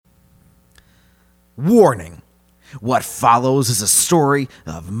Warning. What follows is a story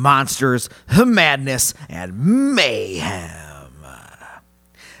of monsters, madness, and mayhem.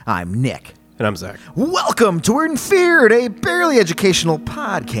 I'm Nick. And I'm Zach. Welcome to Weird and Feared, a barely educational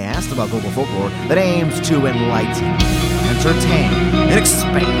podcast about global folklore that aims to enlighten, entertain, and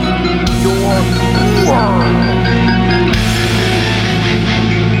expand your world.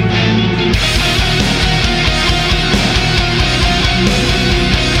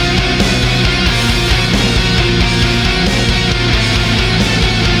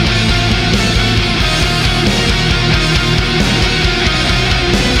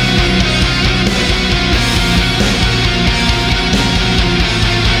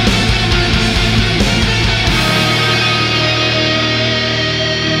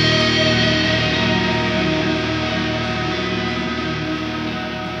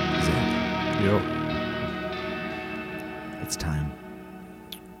 It's time.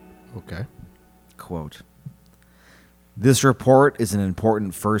 Okay. Quote, "This report is an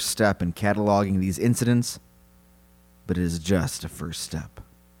important first step in cataloging these incidents, but it is just a first step."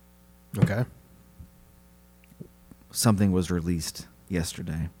 Okay. Something was released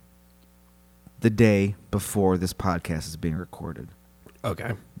yesterday, the day before this podcast is being recorded.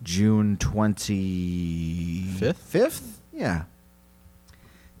 Okay. June 25th? Fifth? Yeah.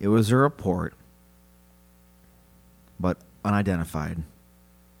 It was a report, but unidentified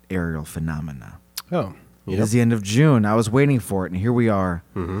aerial phenomena. Oh. It is the end of June. I was waiting for it, and here we are.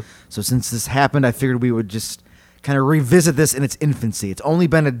 Mm-hmm. So since this happened, I figured we would just kind of revisit this in its infancy. It's only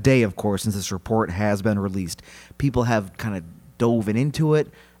been a day, of course, since this report has been released. People have kind of dove into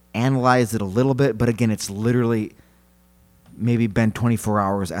it, analyzed it a little bit, but again, it's literally maybe been 24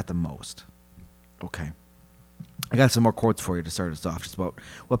 hours at the most. Okay. I got some more quotes for you to start us off, just about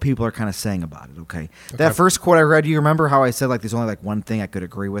what people are kind of saying about it, okay? That first quote I read, you remember how I said, like, there's only, like, one thing I could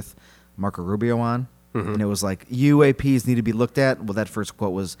agree with Marco Rubio on? Mm-hmm. And it was, like, UAPs need to be looked at. Well, that first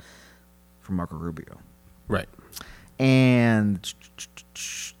quote was from Marco Rubio. Right. And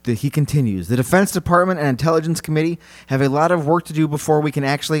he continues, "The Defense Department and Intelligence Committee have a lot of work to do before we can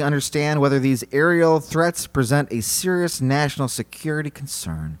actually understand whether these aerial threats present a serious national security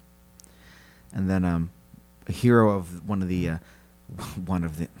concern." And then a hero of one of the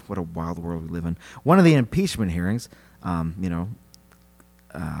what a wild world we live in. One of the impeachment hearings,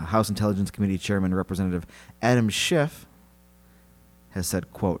 House Intelligence Committee Chairman Representative Adam Schiff has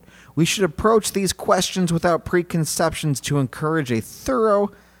said, quote, "We should approach these questions without preconceptions to encourage a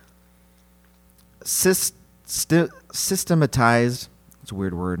thorough, systematized," it's a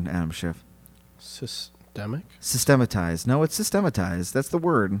weird word, Adam Schiff. Systemic? Systematized. No, it's systematized. That's the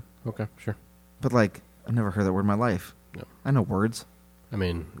word. Okay, sure. But, like, I've never heard that word in my life. No. I know words. I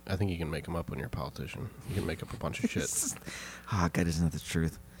mean, I think you can make them up when you're a politician. You can make up a bunch of shit. God, isn't that the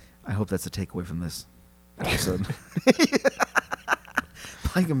truth? I hope that's a takeaway from this episode.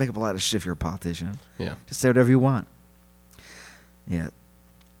 You can make up a lot of shit if you're a politician. Yeah. Just say whatever you want. Yeah.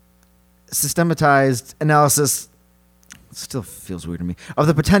 Systematized analysis still feels weird to me of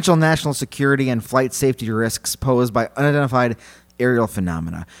the potential national security and flight safety risks posed by unidentified aerial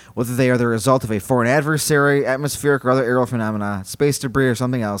phenomena, whether they are the result of a foreign adversary, atmospheric or other aerial phenomena, space debris, or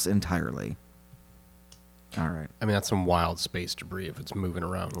something else entirely. All right. I mean, that's some wild space debris if it's moving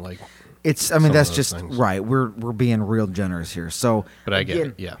around. Like, it's. I mean, that's those just things. right. We're being real generous here. So, but I get again,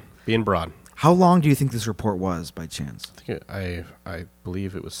 it. Yeah. Being broad. How long do you think this report was, by chance? I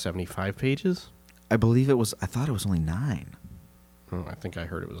believe it was 75 pages. I believe it was. I thought it was only 9. Oh, I think I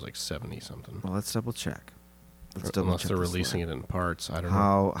heard it was like 70 something. Well, let's double check. Unless they're releasing it in parts. I don't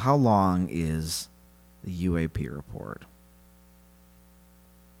know. How long is the UAP report?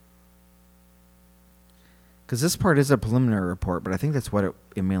 Because this part is a preliminary report, but I think that's what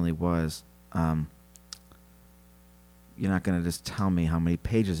it mainly was. You're not going to just tell me how many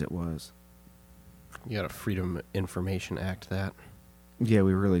pages it was. You got a Freedom Information Act that. Yeah,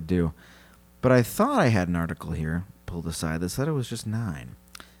 we really do. But I thought I had an article here pulled aside that said it was just 9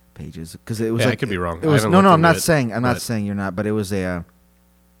 pages, because it was. Yeah, like, I could be wrong. It was I'm not saying. I'm not saying you're not, but it was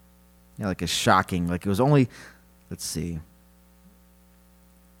like a shocking. Like, it was only. Let's see.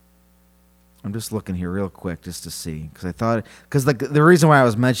 I'm just looking here real quick just to see, because like the reason why I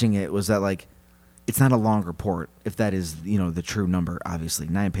was mentioning it was that, like, it's not a long report, if that is the true number. Obviously,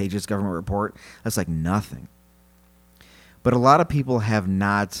 9 pages government report, that's like nothing. But a lot of people have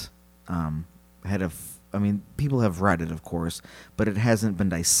not people have read it, of course, but it hasn't been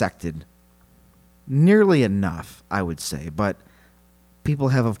dissected nearly enough, I would say. But people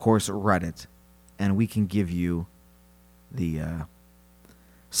have, of course, read it, and we can give you the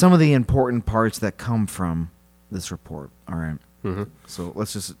some of the important parts that come from this report. All right. Mm-hmm. So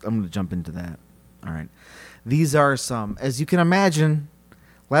I'm going to jump into that. All right. These are some, as you can imagine,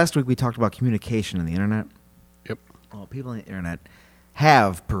 last week we talked about communication on the internet. Yep. Well, people on the internet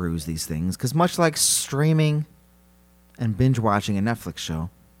have perused these things because much like streaming and binge watching a Netflix show,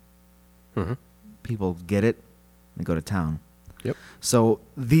 Mm-hmm. people get it and go to town. Yep. So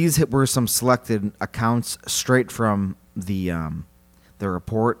these were some selected accounts straight from the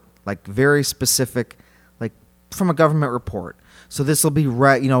report, like very specific, like from a government report. So this will be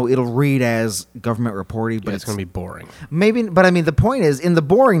right, it'll read as government reporting, but It's going to be boring. maybe. But I mean, the point is in the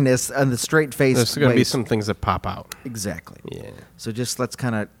boringness and the straight face. There's going to be some things that pop out. Exactly. Yeah. So just let's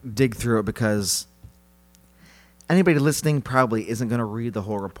kind of dig through it because anybody listening probably isn't going to read the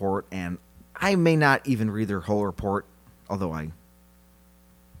whole report, and I may not even read their whole report, although I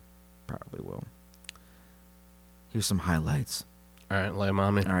probably will. Here's some highlights. All right, lay 'em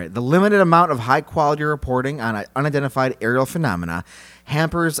on me. All right. The limited amount of high-quality reporting on unidentified aerial phenomena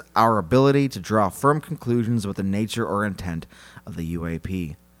hampers our ability to draw firm conclusions about the nature or intent of the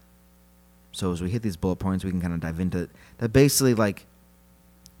UAP. So as we hit these bullet points, we can kind of dive into it. That basically, like,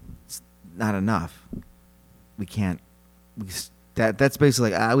 it's not enough. We can't. That's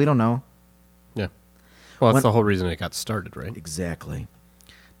basically like, we don't know. Yeah. Well, that's When- the whole reason it got started, right? Exactly.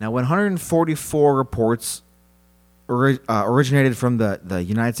 Now, 144 reports originated from the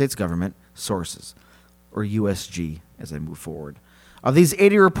United States government sources, or USG, as I move forward. Of these,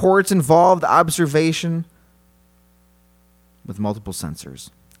 80 reports involved observation with multiple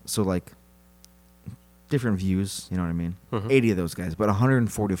sensors. So, like, different views, you know what I mean? 80 of those guys, but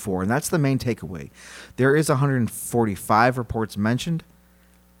 144. And that's the main takeaway. There is 145 reports mentioned.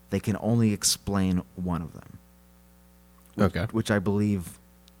 They can only explain one of them. Okay. Which I believe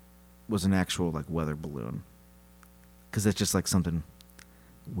was an actual, like, weather balloon. Because it's just like something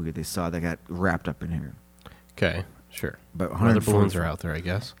weird they saw that got wrapped up in here. Okay, sure. But Weather balloons 144 are out there, I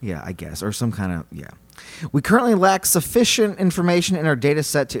guess. Yeah, I guess. Or some kind of, yeah. We currently lack sufficient information in our data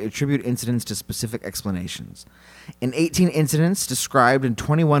set to attribute incidents to specific explanations. In 18 incidents described in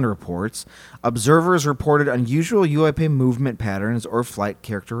 21 reports, observers reported unusual UAP movement patterns or flight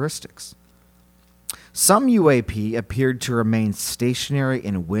characteristics. Some UAP appeared to remain stationary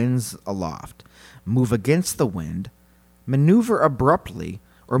in winds aloft, move against the wind, maneuver abruptly,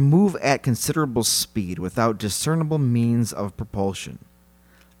 or move at considerable speed without discernible means of propulsion.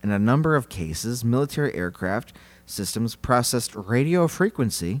 In a number of cases, military aircraft systems processed radio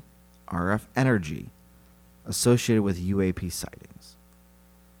frequency, RF energy, associated with UAP sightings.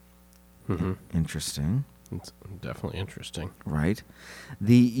 Mm-hmm. Interesting, It's definitely interesting. right?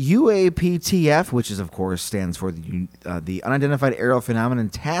 The UAPTF, which is of course stands for the Unidentified Aerial Phenomenon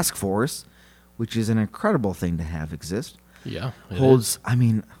Task Force, which is an incredible thing to have exist, Yeah. it holds, is. I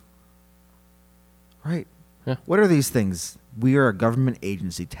mean, right. Yeah. What are these things? We are a government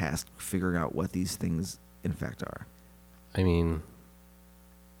agency tasked with figuring out what these things in fact are. I mean,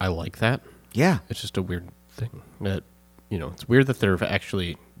 I like that. Yeah. It's just a weird thing that, it's weird that they're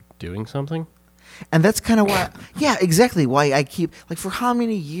actually doing something. And that's kind of why, yeah, exactly why I keep, like, for how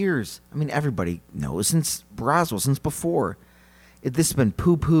many years? I mean, everybody knows, since Roswell, since before. This has been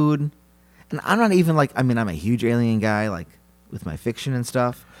poo-pooed. And I'm not even, like, I mean, I'm a huge alien guy, like, with my fiction and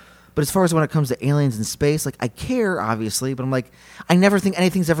stuff. But as far as when it comes to aliens in space, like, I care, obviously, but I'm like, I never think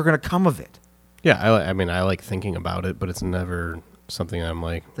anything's ever going to come of it. Yeah, I mean, I like thinking about it, but it's never something I'm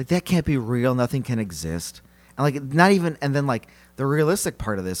like, Like, that can't be real. Nothing can exist. And, like, not even, and then, like, the realistic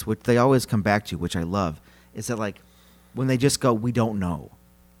part of this, which they always come back to, which I love, is that, like, when they just go, we don't know.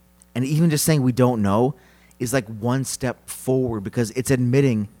 And even just saying we don't know is, like, one step forward because it's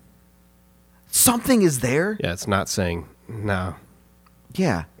admitting something is there. yeah, it's not saying, no,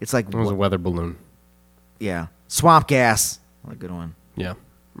 Yeah. It's like, it was a weather balloon. yeah. Swamp gas. A good one. Yeah.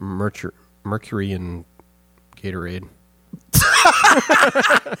 Mercury and Gatorade.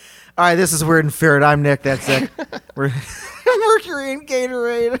 All right, this is Weird and Ferret. I'm Nick. That's it. We're Mercury and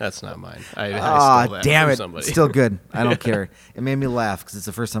Gatorade. That's not mine. I Ah, stole that damn from it. somebody. Still good. I don't care. It made me laugh because it's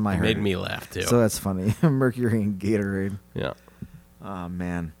the first time I It heard made it. me laugh, too. So that's funny. Mercury and Gatorade. yeah. Oh,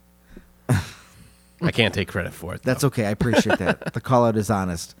 man. I can't take credit for it, That's though. okay. I appreciate that. The call out is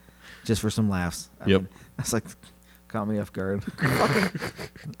honest. Just for some laughs. Yep. That's like, caught me off guard.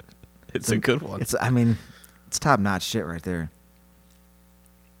 It's a good one. It's top notch shit right there.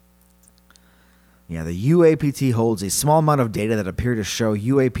 Yeah, the UAPT holds a small amount of data that appear to show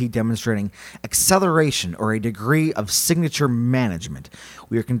UAP demonstrating acceleration or a degree of signature management.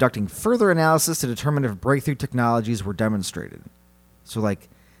 We are conducting further analysis to determine if breakthrough technologies were demonstrated. So, like,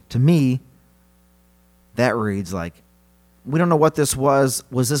 to me, that reads like, we don't know what this was.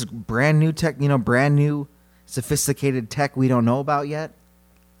 Was this brand new tech, brand new sophisticated tech we don't know about yet?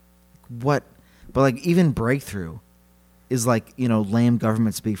 What? But like even breakthrough is like, lame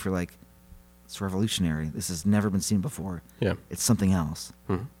government speak for like it's revolutionary. This has never been seen before. Yeah. It's something else.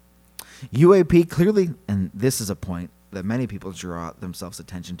 Mhm. UAP clearly, and this is a point that many people draw themselves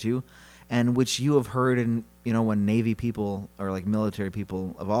attention to, and which you have heard in, when Navy people or like military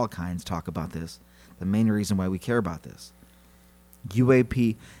people of all kinds talk about this, the main reason why we care about this.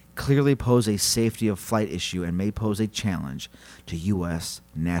 UAP clearly pose a safety of flight issue and may pose a challenge to U.S.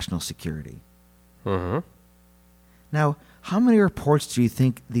 national security. Mm-hmm. Now, how many reports do you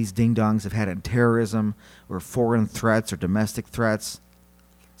think these ding-dongs have had on terrorism or foreign threats or domestic threats?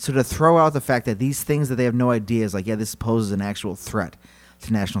 So to throw out the fact that these things that they have no idea is like, yeah, this poses an actual threat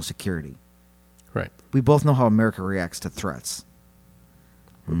to national security. Right. We both know how America reacts to threats.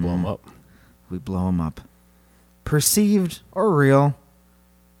 We blow them up. We blow them up. Perceived or real?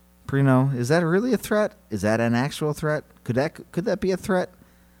 Is that really a threat? Is that an actual threat? Could that be a threat?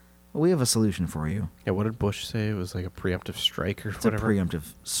 Well, we have a solution for you. Yeah, what did Bush say? It was like a preemptive strike or It's whatever? a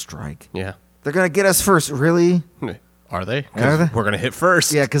preemptive strike. Yeah. They're going to get us first. Really? Are they? 'Cause Are they? We're going to hit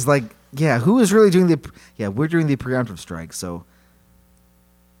first. Yeah, because who is really doing we're doing the preemptive strike, so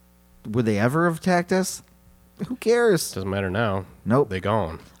would they ever have attacked us? Who cares? Doesn't matter now. Nope. They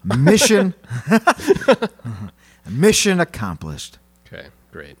gone. Mission mission accomplished. Okay,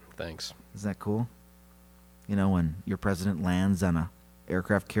 great. Thanks. Isn't that cool? When your president lands on a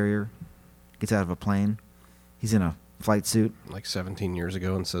aircraft carrier, gets out of a plane, he's in a flight suit, Like 17 years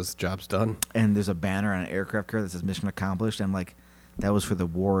ago and says job's done. and there's a banner on an aircraft carrier that says mission accomplished, and like that was for the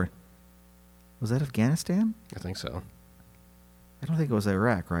war. Was that Afghanistan? I think so. I don't think it was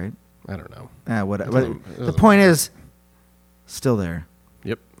Iraq, right? I don't know. What? It But doesn't the point matter. is, still there.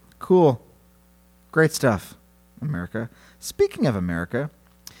 Yep. Cool. Great stuff, America. Speaking of America,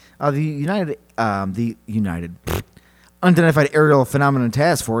 the United Unidentified Aerial Phenomenon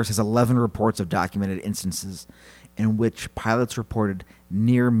Task Force has 11 reports of documented instances in which pilots reported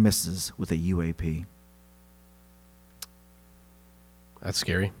near misses with a UAP. That's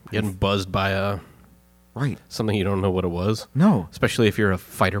scary. Getting buzzed by Right. something you don't know what it was. No. Especially if you're a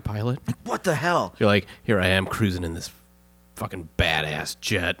fighter pilot. What the hell? You're like, here I am cruising in this fucking badass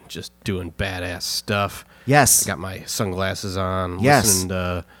jet, just doing badass stuff. Yes. I got my sunglasses on, Yes. listening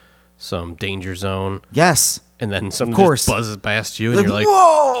to some Danger Zone, Yes. and then something course. just buzzes past you, and Like, you're like,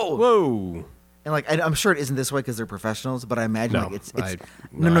 whoa! whoa. And like, I'm sure it isn't this way because they're professionals, but I imagine No, like it's I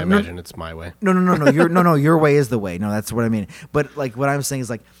no. imagine it's my way. No, your way is the way. No, that's what I mean. But like what I'm saying is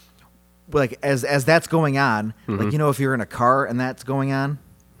like as that's going on, like if you're in a car and that's going on,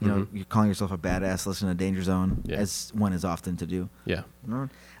 you're calling yourself a badass, listening to Danger Zone, Yeah. as one is often to do. Yeah. You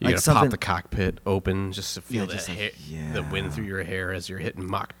You gotta pop the cockpit open just to feel Yeah, just that like, the wind through your hair as you're hitting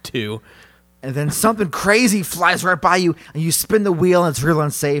Mach 2. and then something crazy flies right by you, and you spin the wheel, and it's real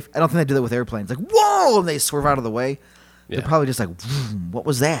unsafe. I don't think they do that with airplanes. Like whoa, and they swerve out of the way. Yeah. They're probably just like, "Vroom, what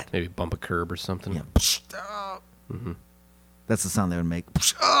was that? Maybe bump a curb or something. Yeah. That's the sound they would make.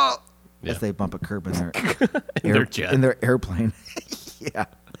 Yeah. As they bump a curb in their their jet. in their airplane. Yeah.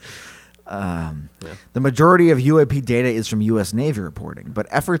 The majority of UAP data is from U.S. Navy reporting, but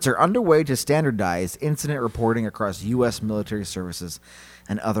efforts are underway to standardize incident reporting across U.S. military services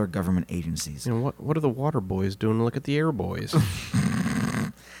and other government agencies. You know, what are the water boys doing to look at the air boys?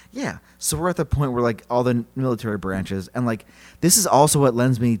 Yeah. So we're at the point where like all the military branches, and like this is also what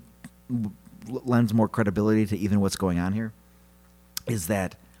lends more credibility to even what's going on here, is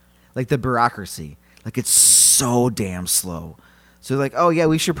that like the bureaucracy, like it's so damn slow. So like, oh yeah,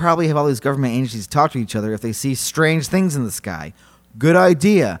 we should probably have all these government agencies talk to each other if they see strange things in the sky. Good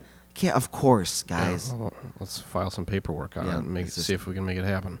idea. Yeah, of course, guys. Yeah, well, let's file some paperwork on Yeah, it and it's just- see if we can make it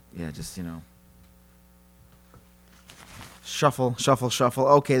happen. Yeah, just, shuffle, shuffle, shuffle.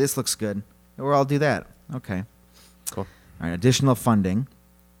 Okay, this looks good. Or I'll do that. Okay. Cool. All right, additional funding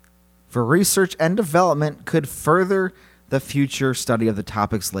for research and development could further the future study of the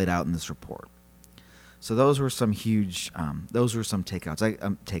topics laid out in this report. So those were some huge, those were some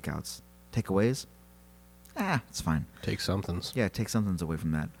takeaways. It's fine. Take somethings. Yeah, take somethings away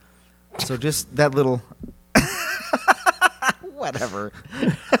from that. So just that little, whatever.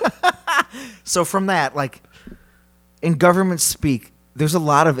 So from that, like, in government speak, there's a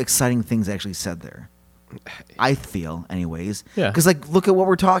lot of exciting things actually said there. I feel, anyways. Yeah. Because, like, look at what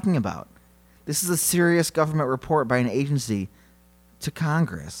we're talking about. This is a serious government report by an agency to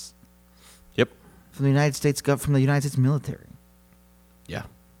Congress Yep. from the United States military. Yeah.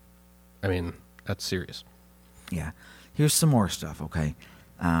 I mean, that's serious. Yeah. Here's some more stuff, okay?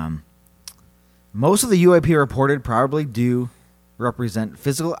 Most of the UAP reported probably do represent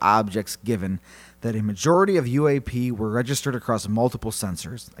physical objects given that a majority of UAP were registered across multiple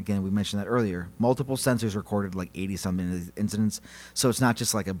sensors. Again, we mentioned that earlier. Multiple sensors recorded like 80-something incidents. So it's not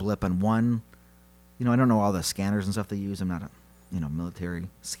just like a blip on one. You know, I don't know all the scanners and stuff they use. I'm not a, military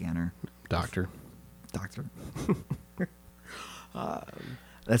scanner. Doctor.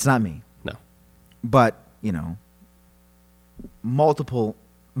 That's not me. No. But, multiple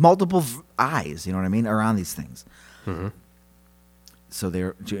eyes, you know what I mean, are on these things. Mm-hmm. So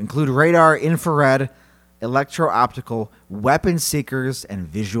they're to include radar, infrared, electro-optical, weapon seekers, and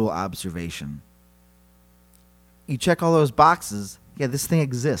visual observation. You check all those boxes, yeah, this thing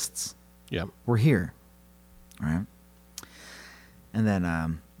exists. Yeah. We're here. All right? And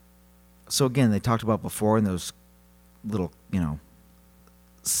then, so again, they talked about before in those little,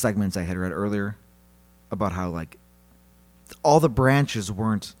 segments I had read earlier about how, like, all the branches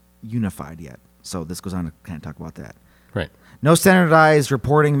weren't unified yet. So this goes on to kind of talk about that. Right. No standardized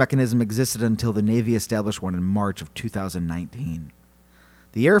reporting mechanism existed until the Navy established one in March of 2019.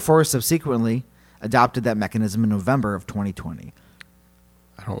 The Air Force subsequently adopted that mechanism in November of 2020.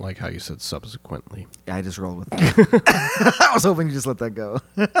 I don't like how you said subsequently. Yeah, I just rolled with that. I was hoping you just let that go.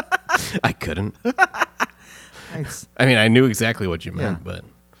 I couldn't. Nice. I mean, I knew exactly what you meant, Yeah. but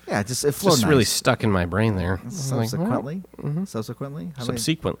Yeah, it it's flowed just nice. really stuck in my brain there. I was like, Subsequently? well, Subsequently? How do I-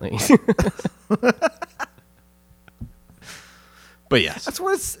 subsequently. But yes. That's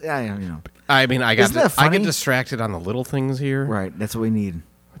what it's... I mean, I Isn't that funny? get distracted on the little things here. Right, that's what we need.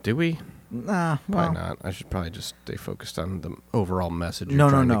 Do we? Nah, Probably well... not. I should probably just stay focused on the overall message you're No.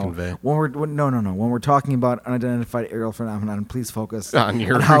 trying to convey. When we're talking about unidentified aerial phenomenon, please focus On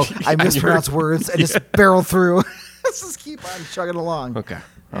your- how I on your- mispronounce words and just barrel through. Let's just keep on chugging along. Okay.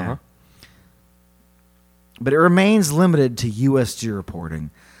 Yeah. Uh-huh. But it remains limited to USG reporting.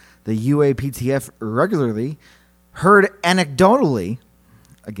 The UAPTF regularly heard anecdotally,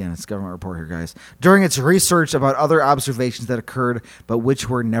 again, it's government report here, guys, during its research about other observations that occurred but which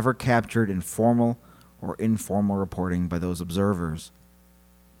were never captured in formal or informal reporting by those observers.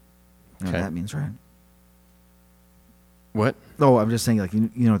 You know Okay. what that means, right? What? Oh, I'm just saying, like, you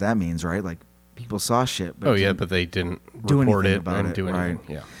know what that means, right? Like, people saw shit. Oh, yeah, didn't but they didn't do report anything it about and it, do anything. right.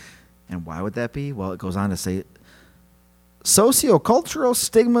 Yeah. And why would that be? Well, it goes on to say sociocultural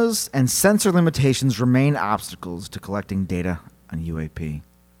stigmas and sensor limitations remain obstacles to collecting data on UAP.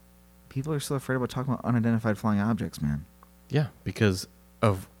 People are still afraid about talking about unidentified flying objects, man. Yeah, because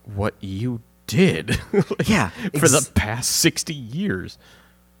of what you did Yeah. for the past 60 years.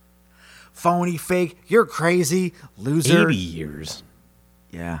 Phony, fake, you're crazy, loser. 80 years.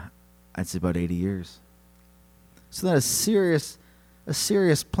 Yeah, I'd say about 80 years. So then a serious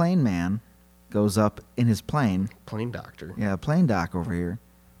plane man goes up in his plane. Plain doctor. Yeah, plane doc over here.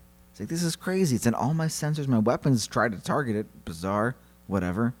 It's like, this is crazy. It's in all my sensors. My weapons tried to target it. Bizarre.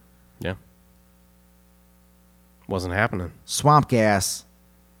 Whatever. Yeah. Wasn't happening. Swamp gas.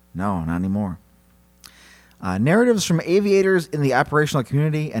 No, not anymore. Narratives from aviators in the operational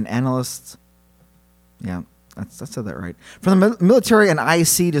community and analysts. Yeah, I said that right. From the military and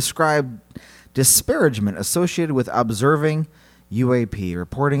IC describe disparagement associated with observing UAP,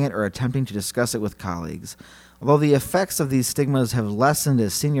 reporting it, or attempting to discuss it with colleagues. Although the effects of these stigmas have lessened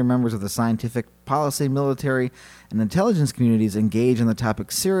as senior members of the scientific, policy, military, and intelligence communities engage in the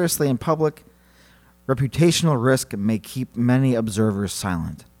topic seriously in public, reputational risk may keep many observers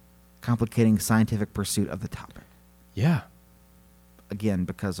silent, complicating scientific pursuit of the topic. Yeah. Again,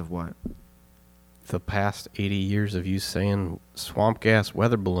 because of what? The past 80 years of you saying swamp gas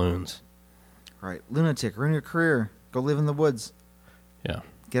weather balloons. Right. Lunatic, ruin your career. Go live in the woods. Yeah.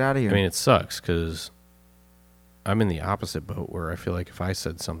 Get out of here. I mean, it sucks because I'm in the opposite boat where I feel like if I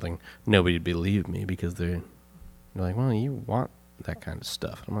said something, nobody'd believe me because they're like, well, you want that kind of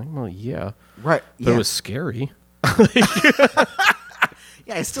stuff. I'm like, well, yeah. Right. But Yeah. it was scary.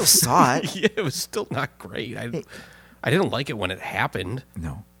 Yeah, I still saw it. Yeah, it was still not great. I didn't like it when it happened.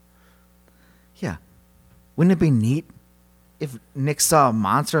 No. Yeah. Wouldn't it be neat if Nick saw a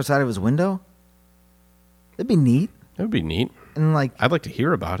monster outside of his window? That'd be neat. That would be neat. And, like, I'd like to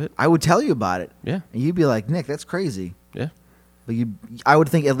hear about it. I would tell you about it. Yeah. And you'd be like, Nick, that's crazy. Yeah. But I would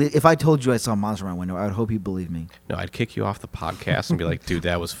think, at least, if I told you I saw a monster in my window, I would hope you'd believe me. No, I'd kick you off the podcast and be like, dude,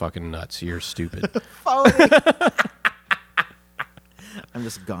 that was fucking nuts. You're stupid. I'm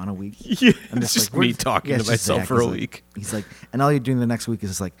just gone a week. Yeah, I'm it's just like, me where's- talking Yeah, to it's just myself Zach. for He's a like- week. He's like, and all you're doing the next week is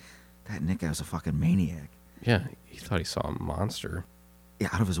just like, that Nick guy was a fucking maniac. Yeah, he thought he saw a monster. Yeah,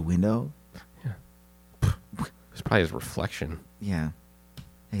 out of his window. It's probably his reflection. Yeah.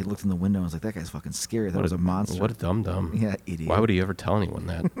 And he looked in the window and was like, that guy's fucking scary. That was a monster. What a dum-dum. Yeah, idiot. Why would he ever tell anyone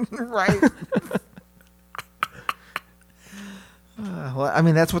that? Right. Well, I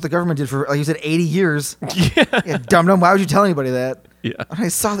mean, that's what the government did for, like you said, 80 years. Yeah, dumb. Why would you tell anybody that? Yeah. I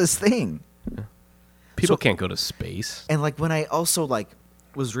saw this thing. People can't go to space. And like when I also like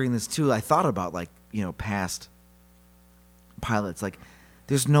was reading this too, I thought about like, past pilots. Like,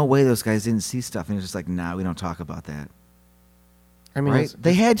 there's no way those guys didn't see stuff. And it's just like, nah, we don't talk about that. I mean, Right?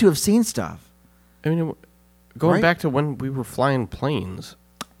 They had to have seen stuff. I mean, going Right? back to when we were flying planes.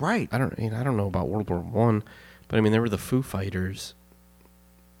 Right. I don't know about World War One, but I mean, there were the Foo Fighters,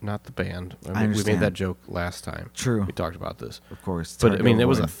 not the band. I we made understand. that joke last time. True. We talked about this. Of course. It's But hard I to mean, it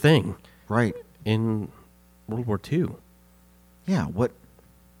was a avoid. thing Right. in World War Two. Yeah. What's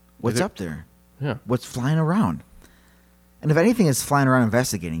Either- up there? Yeah. What's flying around? And if anything is flying around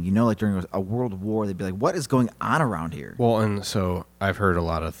investigating, like during a world war, they'd be like, what is going on around here? Well, and so I've heard a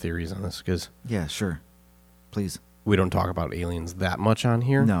lot of theories on this because Yeah, sure. Please. we don't talk about aliens that much on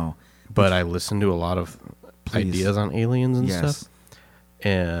here. No. But I listen to a lot of Please. ideas on aliens and Yes. stuff.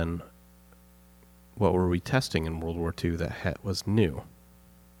 And what were we testing in World War II that was new?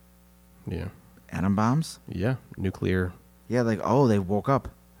 Yeah. Atom bombs? Yeah. Nuclear. Yeah, like, oh, they woke up.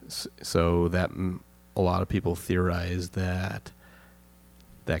 So that a lot of people theorize that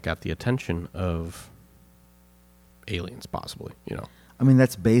got the attention of aliens, possibly. I mean,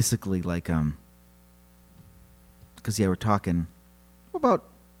 that's basically like, because, yeah, we're talking about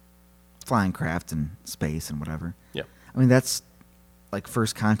flying craft and space and whatever. Yeah. I mean, that's like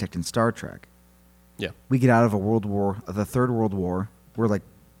First Contact in Star Trek. Yeah. We get out of the Third World War, where like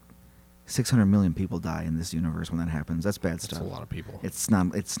 600 million people die in this universe when that happens. That's bad That's stuff. a lot of people. It's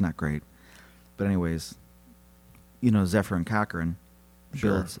not great. But anyways, Zephyr and Cochrane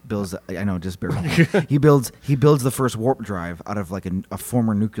Sure. builds I know, just barely. he builds the first warp drive out of like a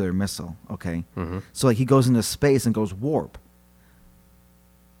former nuclear missile, okay? Mm-hmm. So like he goes into space and goes warp,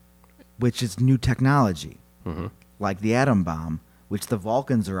 which is new technology. Mm-hmm. Like the atom bomb, which the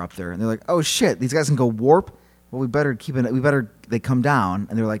Vulcans are up there and they're like, "Oh shit, these guys can go warp? Well, we better keep it. They come down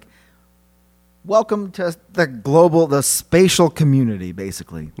and they're like, "Welcome to the spatial community,"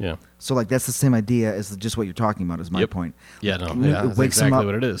 basically. Yeah. So like that's the same idea as just what you're talking about. Is my Yep. point. Yeah, no. It Yeah, that's wakes them exactly up.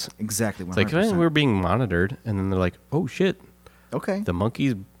 what it is. Exactly. 100%. It's like, hey, we're being monitored. And then they're like, oh, shit. okay. The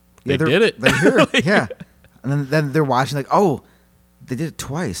monkeys, Yeah, they did it. They're here. Yeah. And then they're watching like, oh, they did it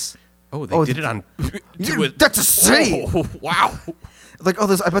twice. Oh, they Oh, did it on. That's a city. Oh, wow. Like,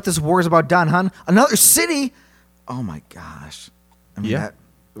 oh, I bet this war is about Don Hun. Another city. Oh my gosh. I mean, Yeah. that,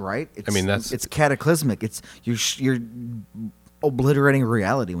 right? That's- it's cataclysmic. It's you're obliterating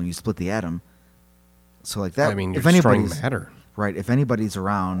reality when you split the atom. So like that. I mean, you're if destroying anybody's matter. right, if anybody's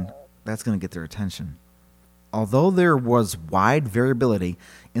around, that's going to get their attention. Although there was wide variability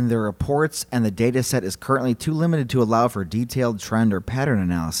in the reports and the data set is currently too limited to allow for detailed trend or pattern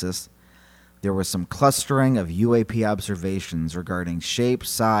analysis, there was some clustering of UAP observations regarding shape,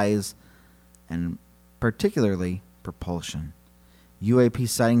 size, and particularly propulsion. UAP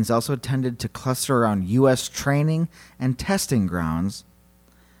sightings also tended to cluster around U.S. training and testing grounds.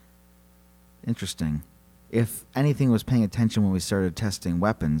 Interesting. If anything was paying attention when we started testing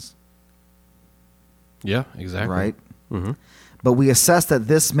weapons, Yeah, exactly. right? Mm-hmm. But we assess that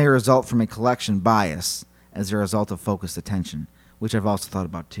this may result from a collection bias as a result of focused attention, which I've also thought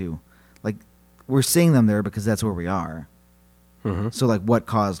about too. Like, we're seeing them there because that's where we are. Mm-hmm. So, like, what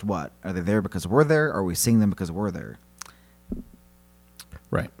caused what? Are they there because we're there, or are we seeing them because we're there?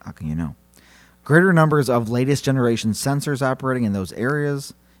 Right. How can you know? Greater numbers of latest generation sensors operating in those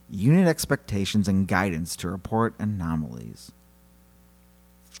areas, unit expectations, and guidance to report anomalies.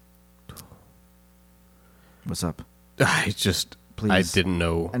 What's up? I Please. didn't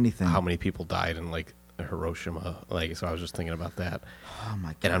know Anything. how many people died in like Hiroshima. Like, so I was just thinking about that. Oh my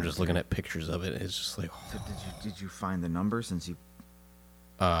god! And I'm just looking at pictures of it. It's just like, So did you find the number since you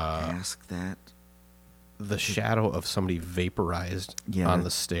uh, asked that? the shadow of somebody vaporized Yeah, on that-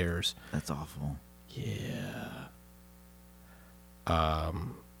 the stairs. That's awful. Yeah.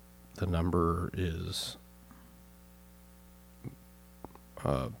 The number is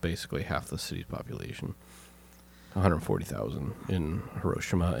basically half the city's population. 140,000 in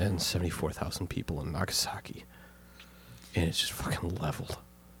Hiroshima and 74,000 people in Nagasaki. And it's just fucking leveled.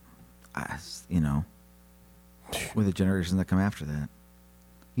 With the generations that come after that.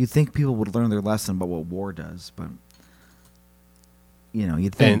 You'd think people would learn their lesson about what war does, but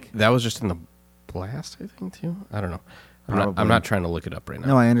you'd think. And that was just in the blast, I think, too. I don't know. I'm Probably. not trying to look it up right now.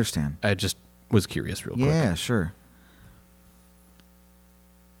 No, I understand. I just was curious real quick. Yeah, sure.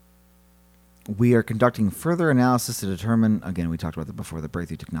 We are conducting further analysis to determine, again, we talked about that before, the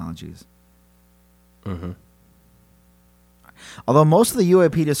breakthrough technologies. Mm-hmm. Although most of the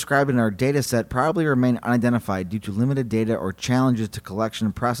UAP described in our data set probably remain unidentified due to limited data or challenges to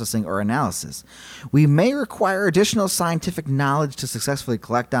collection, processing, or analysis, we may require additional scientific knowledge to successfully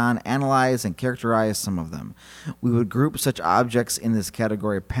collect on, analyze, and characterize some of them. We would group such objects in this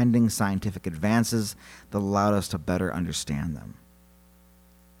category pending scientific advances that allowed us to better understand them.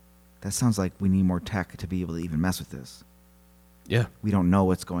 That sounds like we need more tech to be able to even mess with this. Yeah. We don't know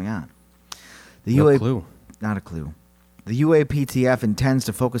what's going on. The No clue. Not a clue. The UAPTF intends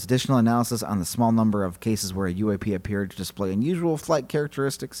to focus additional analysis on the small number of cases where a UAP appeared to display unusual flight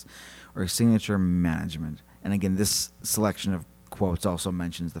characteristics or signature management. And again, this selection of quotes also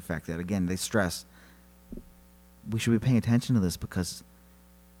mentions the fact that, again, they stress we should be paying attention to this because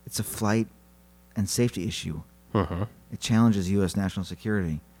it's a flight and safety issue. Uh-huh. It challenges U.S. national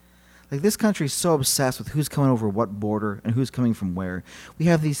security. Like, this country is so obsessed with who's coming over what border and who's coming from where. We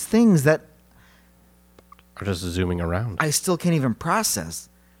have these things that Or just zooming around. I still can't even process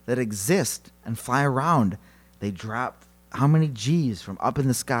that exist and fly around. They drop how many G's from up in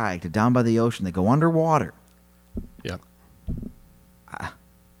the sky to down by the ocean? They go underwater. Yeah.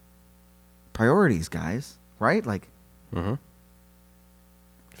 Priorities, guys, right? Like, Mm-hmm.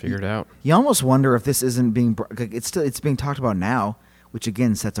 Figured out. you almost wonder if this isn't being it's being talked about now, which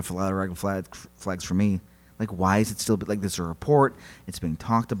again sets a lot of red flags for me. Like, why is it still like there's a report? It's being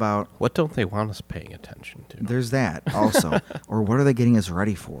talked about. What don't they want us paying attention to? There's that also. Or what are they getting us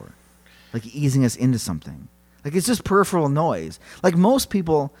ready for? Like, easing us into something. Like, it's just peripheral noise. Like, most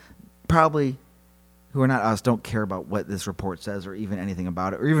people probably who are not us don't care about what this report says or even anything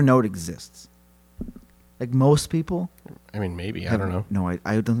about it or even know it exists. Like, most people. I mean, maybe. I don't know. No, I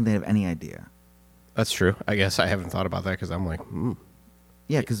don't think they have any idea. That's true. I guess I haven't thought about that because I'm like,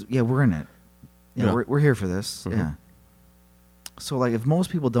 Yeah, because, we're in it. Yeah, Yeah. We're here for this. Mhm. Yeah. So, like, if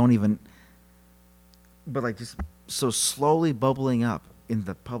most people don't even, but, like, just so slowly bubbling up in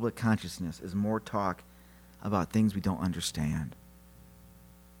the public consciousness is more talk about things we don't understand.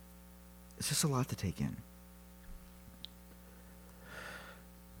 It's just a lot to take in.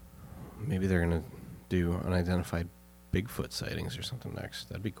 maybe they're going to do unidentified Bigfoot sightings or something next.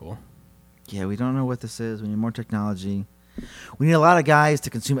 That'd be cool. Yeah, we don't know what this is. We need more technology. We need a lot of guys to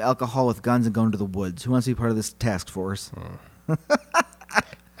consume alcohol with guns and go into the woods. Who wants to be part of this task force?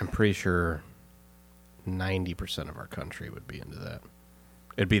 I'm pretty sure 90% of our country would be into that.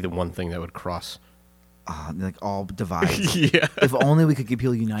 It'd be the one thing that would cross. Like all divides. Yeah. If only we could get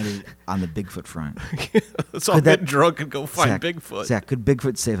people united on the Bigfoot front. Let's all Could that- get drunk and go find Zach, Bigfoot. Zach, could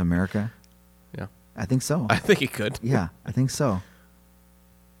Bigfoot save America? Yeah. I think so. I think he could. Yeah, I think so.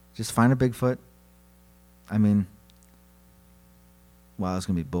 Just find a Bigfoot. I mean, wow, I was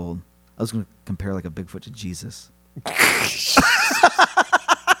going to be bold. I was going to compare like a Bigfoot to Jesus.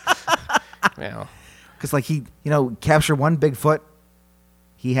 Well, Because like he, capture one Bigfoot,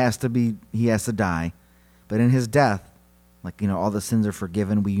 he has to die. But in his death, like, all the sins are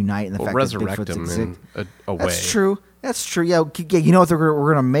forgiven. We unite in the fact that resurrect Bigfoot's him exist. in a way. That's true. That's true. Yeah, you know what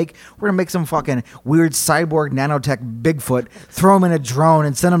we're gonna make? We're gonna make some fucking weird cyborg nanotech Bigfoot, throw him in a drone,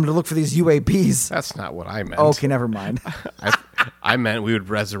 and send him to look for these UAPs. That's not what I meant. Okay, never mind. I meant we would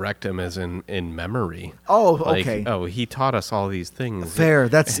resurrect him as in memory. Oh, Like, okay. oh, he taught us all these things. Fair.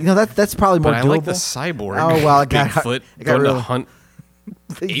 That's that's probably more But I doable. like the cyborg. Oh, well, Bigfoot it got going real. to hunt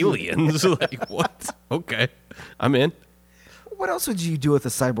aliens. Like, what? Okay, I'm in. What else would you do with a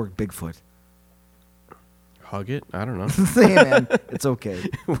cyborg Bigfoot? Hug it. I don't know. Hey, man, it's okay.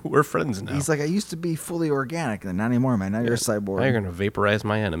 We're friends now. He's like, I used to be fully organic, and not anymore, man. Now you're a cyborg. Now you're gonna vaporize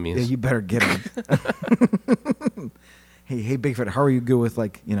my enemies. Yeah, you better get him. hey, Bigfoot, how are you good with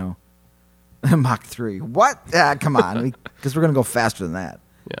Mach 3? What? Ah, come on, because we're gonna go faster than that.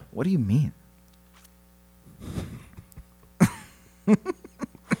 Yeah. What do you mean?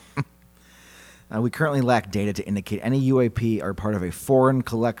 We currently lack data to indicate any UAP are part of a foreign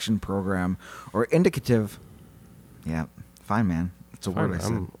collection program or indicative. Yeah, fine, man. It's a word I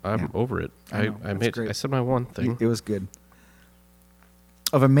said. I'm Yeah. over it. I know, that's great. I said my one thing. It was good.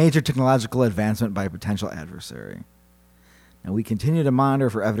 Of a major technological advancement by a potential adversary. Now, we continue to monitor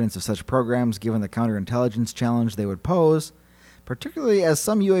for evidence of such programs given the counterintelligence challenge they would pose, particularly as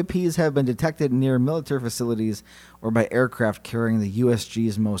some UAPs have been detected near military facilities or by aircraft carrying the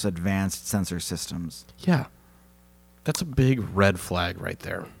USG's most advanced sensor systems. Yeah, that's a big red flag right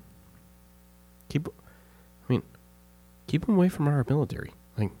there. Keep them away from our military.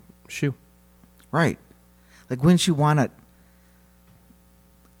 Like, shoo. Right. Like, wouldn't you want to...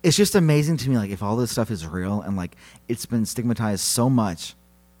 It's just amazing to me, if all this stuff is real and, it's been stigmatized so much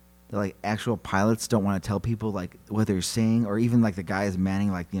that, actual pilots don't want to tell people, what they're seeing, or even, the guys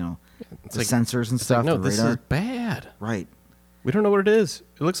manning, the It's sensors and stuff, no, the this radar. is bad. Right. We don't know what it is.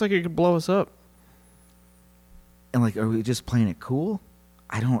 It looks like it could blow us up. And like, are we just playing it cool?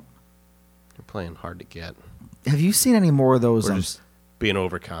 I don't. We're playing hard to get. Have you seen any more of those? We're just being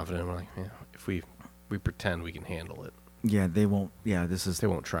overconfident. We're like, yeah, if we pretend we can handle it, yeah, they won't. Yeah, they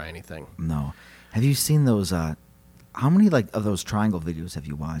won't try anything. No. Have you seen those? How many like of those triangle videos have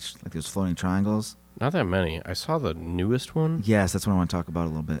you watched? Like those floating triangles? Not that many. I saw the newest one. Yes, that's what I want to talk about a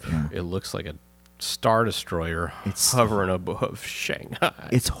little bit. Yeah. It looks like a Star Destroyer hovering above Shanghai.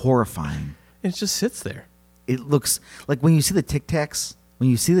 It's horrifying. It just sits there. It looks like when you see the Tic Tacs. When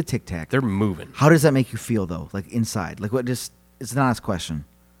you see the Tic Tac, they're moving. How does that make you feel though? Like inside, like what? Just it's an honest question.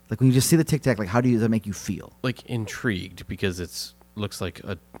 Like when you just see the Tic Tac, like how does that make you feel? Like intrigued because it's looks like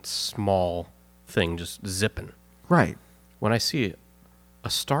a small thing just zipping. Right. When I see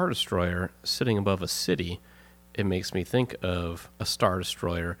a Star Destroyer sitting above a city, it makes me think of a Star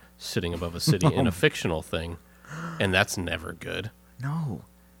Destroyer sitting above a city in a fictional thing, and that's never good. No.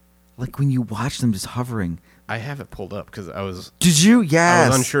 Like when you watch them just hovering. I have it pulled up because I was. Did you? Yes. I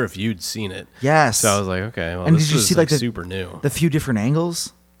was unsure if you'd seen it. Yes. So I was like, okay, well, and this did you is see like super new. The few different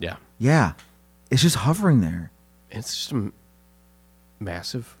angles? Yeah. Yeah. It's just hovering there. It's just a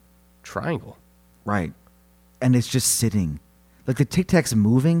massive triangle. Right. And it's just sitting. Like the Tic Tacs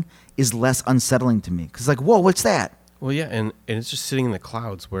moving is less unsettling to me. Because like, whoa, what's that? Well, yeah, and it's just sitting in the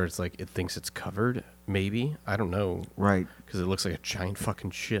clouds where it's like it thinks it's covered, maybe. I don't know. Right. Because it looks like a giant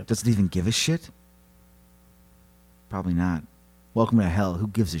fucking ship. Does it even give a shit? Probably not. Welcome to hell. Who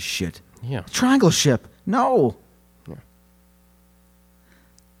gives a shit? Yeah. Triangle ship. No. Yeah.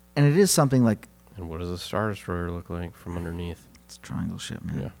 And it is something like... And what does a Star Destroyer look like from underneath? It's a triangle ship,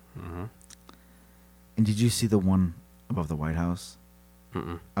 man. Yeah. Mm-hmm. And did you see the one above the White House?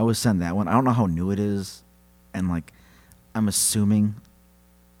 Mm-mm. I was sent that one. I don't know how new it is. And like, I'm assuming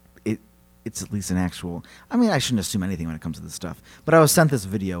it's at least an actual... I mean, I shouldn't assume anything when it comes to this stuff. But I was sent this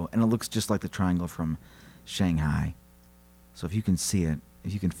video, and it looks just like the triangle from Shanghai. So if you can see it,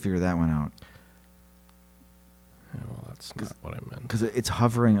 if you can figure that one out. Yeah, well, that's not what I meant. Because it's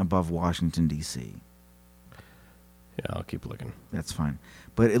hovering above Washington, D.C. Yeah, I'll keep looking. That's fine.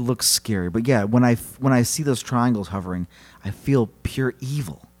 But it looks scary. But yeah, when I see those triangles hovering, I feel pure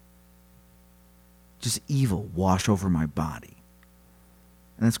evil. Just evil wash over my body.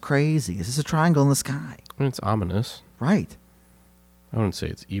 And that's crazy. It's just a triangle in the sky. I mean, it's ominous. Right. I wouldn't say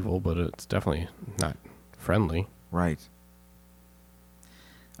it's evil, but it's definitely not friendly. Right.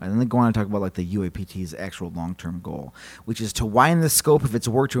 And then they go on to talk about like the UAPT's actual long-term goal, which is to widen the scope of its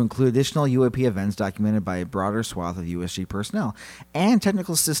work to include additional UAP events documented by a broader swath of USG personnel and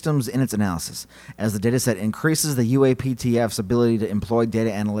technical systems in its analysis. As the dataset increases, the UAPTF's ability to employ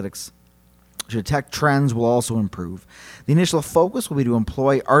data analytics to detect trends will also improve. The initial focus will be to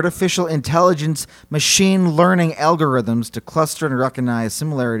employ artificial intelligence machine learning algorithms to cluster and recognize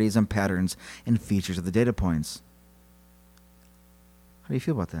similarities and patterns in features of the data points. How do you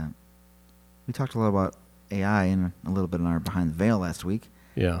feel about that? We talked a lot about AI and a little bit in our Behind the Veil last week.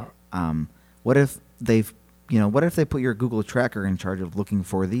 Yeah. What if they put your Google tracker in charge of looking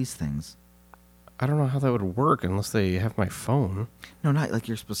for these things? I don't know how that would work unless they have my phone. No, not like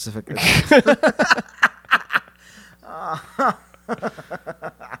your specific. The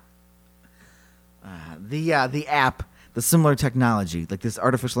app, the similar technology, like this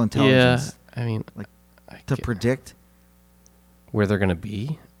artificial intelligence. Yeah, I mean, like to predict where they're gonna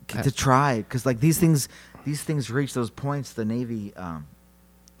be. To try, because like these things reach those points the Navy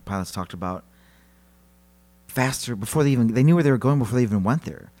pilots talked about faster before they knew where they were going before they even went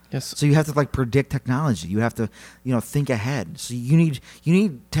there. Yes. So you have to like predict technology. You have to, think ahead. So you need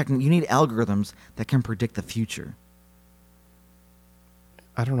algorithms that can predict the future.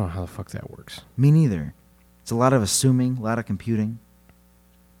 I don't know how the fuck that works. Me neither. It's a lot of assuming, a lot of computing.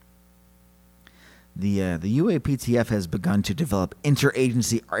 The UAPTF has begun to develop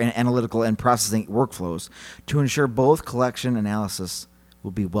interagency analytical and processing workflows to ensure both collection and analysis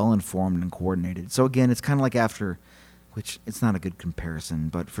will be well informed and coordinated. So again, it's kind of like after. Which it's not a good comparison,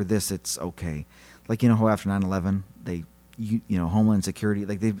 but for this it's okay. Like how after 9/11 they, Homeland Security,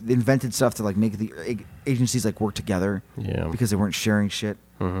 like they've invented stuff to like make the agencies like work together. Yeah. Because they weren't sharing shit,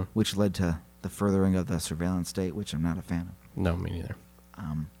 mm-hmm. which led to the furthering of the surveillance state, which I'm not a fan of. No, me neither.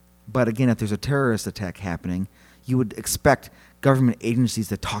 But again, if there's a terrorist attack happening, you would expect government agencies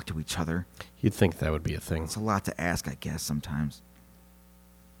to talk to each other. You'd think that would be a thing. It's a lot to ask, I guess, sometimes.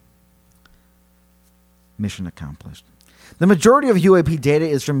 Mission accomplished. The majority of UAP data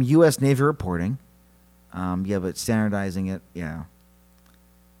is from U.S. Navy reporting. But standardizing it, yeah.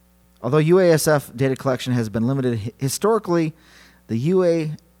 Although UASF data collection has been limited historically, the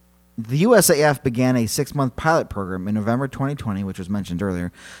The USAF began a 6-month pilot program in November 2020, which was mentioned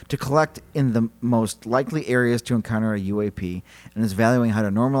earlier, to collect in the most likely areas to encounter a UAP, and is evaluating how to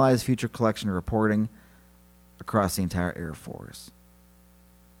normalize future collection and reporting across the entire Air Force.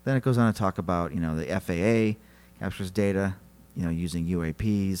 Then it goes on to talk about, the FAA captures data, using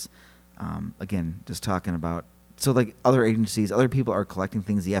UAPs. Again, just talking about, so like other agencies, other people are collecting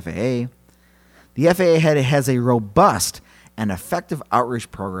things. The FAA. The FAA has a robust and effective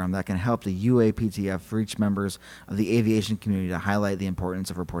outreach program that can help the UAPTF reach members of the aviation community to highlight the importance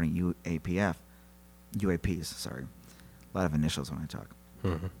of reporting UAPs. Sorry, a lot of initials when I talk.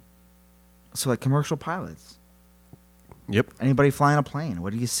 Mm-hmm. So like commercial pilots. Yep. Anybody flying a plane,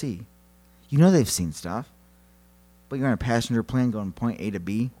 what do you see? They've seen stuff, but you're on a passenger plane going point A to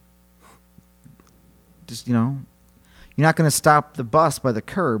B. Just, you're not going to stop the bus by the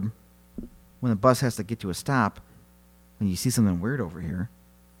curb when the bus has to get to a stop when you see something weird over here.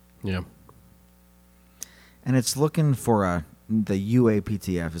 Yeah. And it's looking for the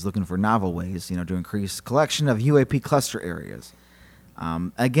UAPTF is looking for novel ways, to increase collection of UAP cluster areas.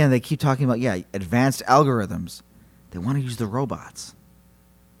 Again, they keep talking about, advanced algorithms. They want to use the robots.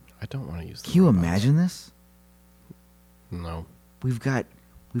 I don't want to use the Can you robots. imagine this? No. We've got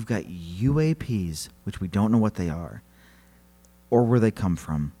UAPs, which we don't know what they are or where they come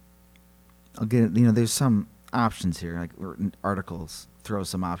from. Again, there's some options here, like articles throw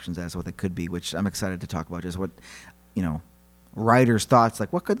some options as to what they could be, which I'm excited to talk about. Just what, writers' thoughts,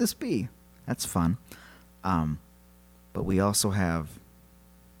 like what could this be? That's fun. But we also have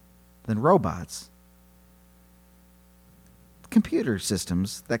then robots, computer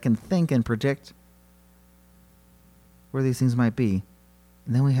systems that can think and predict where these things might be.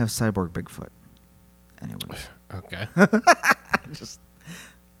 And then we have cyborg Bigfoot. Anyway. Okay. just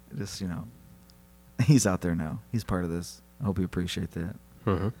he's out there now. He's part of this. I hope you appreciate that.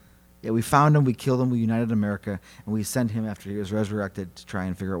 Mm-hmm. Yeah, we found him, we killed him, we united America, and we sent him after he was resurrected to try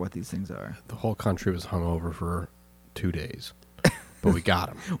and figure out what these things are. The whole country was hungover for 2 days, but we got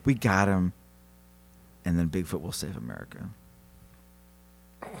him. We got him, and then Bigfoot will save America.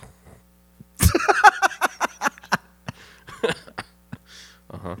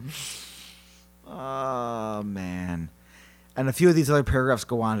 Uh-huh. Oh, man. And a few of these other paragraphs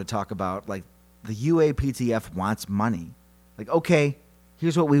go on to talk about, like, the UAPTF wants money. Like, okay,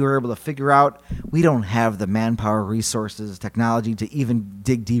 here's what we were able to figure out. We don't have the manpower, resources, technology to even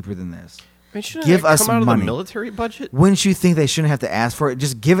dig deeper than this. I mean, shouldn't Give that us come out money. of the military budget? Wouldn't you think they shouldn't have to ask for it?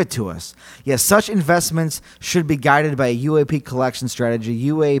 Just give it to us. Yes, such investments should be guided by a UAP collection strategy,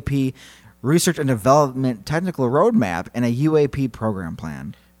 UAP research and development technical roadmap, and a UAP program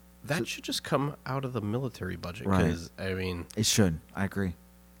plan. That should just come out of the military budget. Right. Because, I mean... It should. I agree.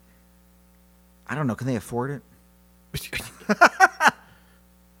 I don't know. Can they afford it?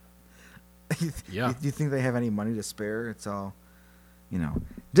 Yeah. Do you think they have any money to spare? It's all,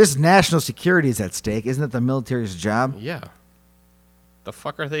 just national security is at stake. Isn't it the military's job? Yeah. The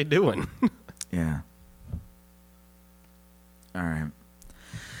fuck are they doing? Yeah. All right.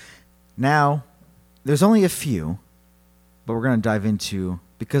 Now, there's only a few, but we're going to dive into,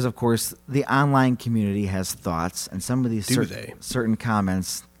 because, of course, the online community has thoughts, and some of these certain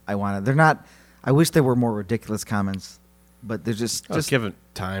comments they're not, I wish they were more ridiculous comments, but they're just give it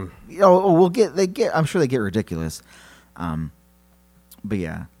time. I'm sure they get ridiculous. But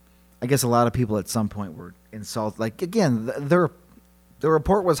yeah, I guess a lot of people at some point were insulted. Like, again, the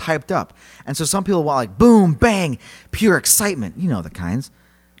report was hyped up. And so some people want, like, boom, bang, pure excitement. You know the kinds.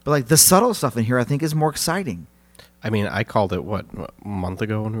 But, like, the subtle stuff in here, I think, is more exciting. I mean, I called it, a month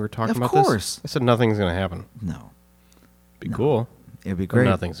ago when we were talking about Of course. this? I said nothing's going to happen. No. Be cool. It'd be But great.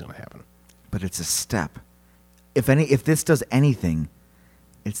 nothing's going to happen. But it's a step. If this does anything,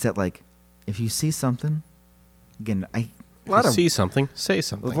 it's that, like, if you see something, again, See something, say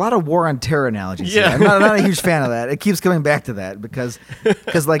something. a lot of war on terror analogies. Yeah. here. I'm not a huge fan of that. It keeps coming back to that because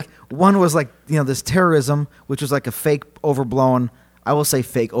like one was like, this terrorism, which was like a fake, overblown, I will say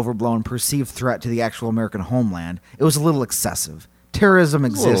fake, overblown, perceived threat to the actual American homeland. It was a little excessive. Terrorism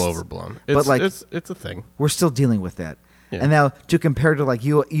It's exists. a little overblown. But, like, it's a thing. we're still dealing with that. Yeah. And now to compare to like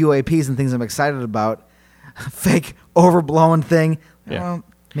UAPs and things I'm excited about, fake, overblown thing, Yeah. well,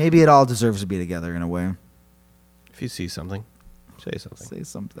 maybe it all deserves to be together in a way. If you see something, say something. Say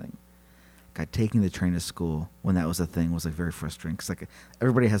something. God, taking the train to school when that was a thing was like very frustrating because like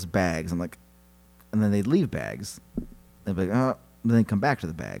everybody has bags. I'm like, and then they'd leave bags. They'd be like, oh, then they'd come back to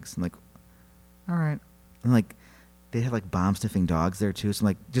the bags. I'm like, all right. And like they had like bomb sniffing dogs there too. So I'm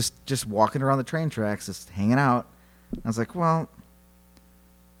like, just walking around the train tracks, just hanging out. I was like, well,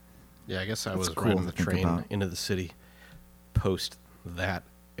 Yeah, I guess I That's was cool riding the to think train about. into the city post that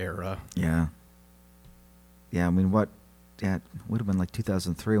era. Yeah. Yeah, I mean, yeah, it would have been like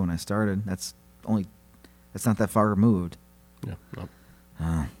 2003 when I started. That's not that far removed. Yeah, no.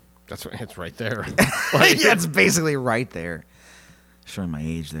 Uh, That's right. It's right there. yeah, it's basically right there. Showing my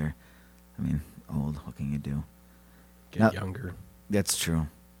age there. I mean, old. What can you do? Get younger. That's true.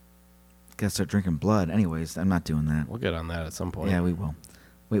 Gotta start drinking blood. Anyways, I'm not doing that. We'll get on that at some point. Yeah, we will.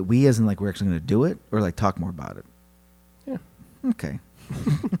 Wait, we as in like we're actually going to do it or like talk more about it? Yeah. Okay.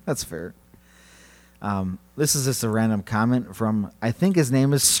 That's fair. This is just a random comment from, I think his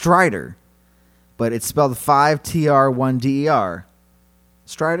name is Strider, but it's spelled 5TR1DER.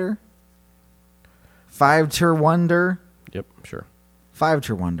 Strider? 5-Tier Wonder? Yep, sure.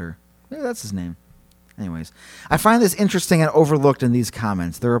 5-Tier Wonder. Yeah, that's his name. Anyways, I find this interesting and overlooked in these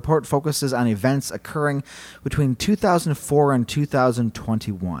comments. The report focuses on events occurring between 2004 and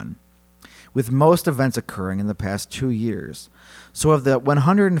 2021, with most events occurring in the past 2 years. So of the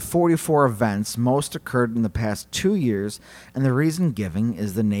 144 events, most occurred in the past 2 years, and the reason given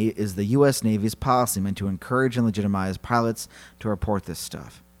is the U.S. Navy's policy meant to encourage and legitimize pilots to report this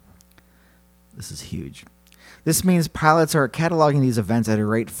stuff. This is huge. This means pilots are cataloging these events at a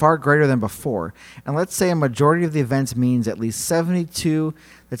rate far greater than before, and let's say a majority of the events means at least 72,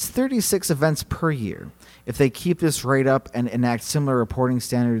 that's 36 events per year. If they keep this rate up and enact similar reporting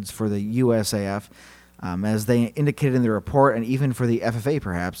standards for the USAF, as they indicated in the report, and even for the FFA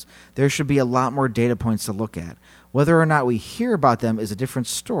perhaps, there should be a lot more data points to look at. Whether or not we hear about them is a different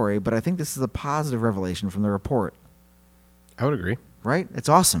story, but I think this is a positive revelation from the report. I would agree. Right? It's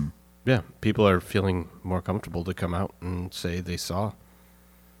awesome. Yeah, people are feeling more comfortable to come out and say they saw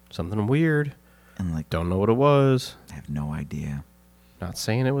something weird. And like, don't know what it was. I have no idea. Not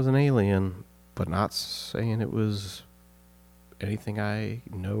saying it was an alien, but not saying it was anything I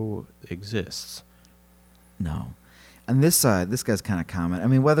know exists. No. And this guy's kind of comment. I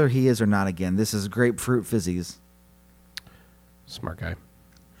mean, whether he is or not, again, this is Grapefruit Fizzies. Smart guy.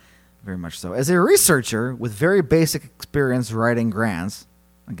 Very much so. As a researcher with very basic experience writing grants,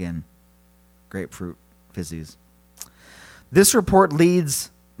 again, Grapefruit Fizzies. This report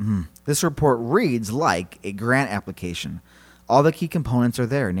reads like a grant application. All the key components are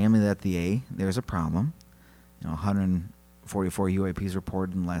there, namely that there's a problem. 144 UAPs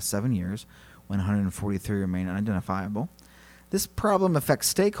reported in the last 7 years, when 143 remain unidentifiable. This problem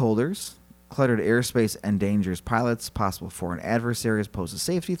affects stakeholders. Cluttered airspace endangers pilots. Possible foreign adversaries pose a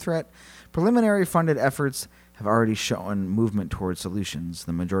safety threat. Preliminary funded efforts have already shown movement towards solutions.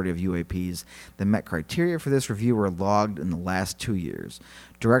 The majority of UAPs that met criteria for this review were logged in the last 2 years,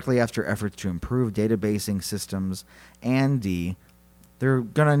 directly after efforts to improve databasing systems, and they're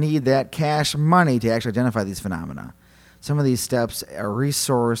going to need that cash money to actually identify these phenomena. Some of these steps are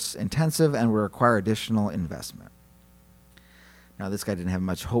resource intensive and will require additional investment. Now, this guy didn't have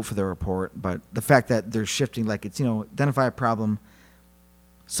much hope for the report, but the fact that they're shifting, like it's, identify a problem,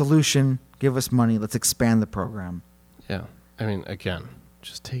 solution, give us money, let's expand the program. Yeah. I mean, again,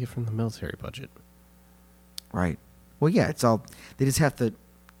 just take it from the military budget. Right. Well, yeah, it's all, they just have to,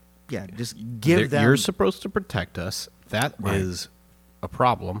 just give them. You're supposed to protect us. That Right. is a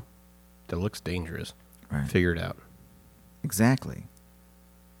problem that looks dangerous. Right. Figure it out. Exactly.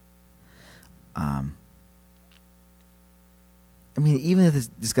 I mean, even if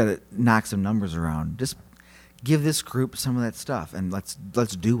it's just got to knock some numbers around, just give this group some of that stuff, and let's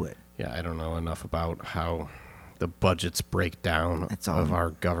do it. Yeah, I don't know enough about how the budgets break down That's all. of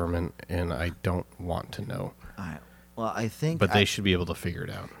our government, and I don't want to know. Well, I think... But they should be able to figure it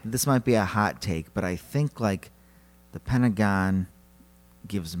out. This might be a hot take, but I think, like, the Pentagon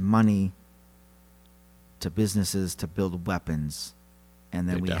gives money to businesses to build weapons, and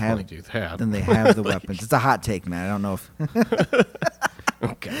then They we definitely have... do that. Then they have the Like- weapons. It's a hot take, man. I don't know if...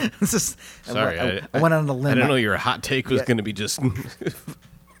 Okay. It's just, Sorry, I went on a limb. I didn't know your hot take was Yeah. going to be just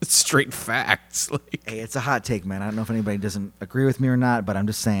straight facts. Like, Hey, it's a hot take, man. I don't know if anybody doesn't agree with me or not, but I'm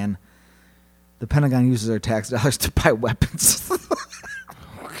just saying the Pentagon uses their tax dollars to buy weapons.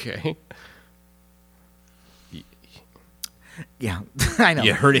 okay. Yeah, I know.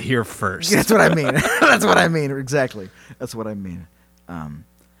 You heard it here first. That's what I mean. That's what I mean. Exactly. That's what I mean.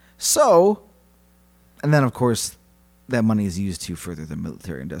 So, and then, of course, that money is used to further the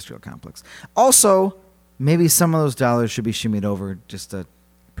military-industrial complex. Also, maybe some of those dollars should be shimmied over just to...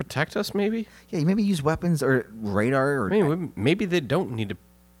 Protect us, maybe? Yeah, maybe use weapons or radar or... Maybe they don't need to.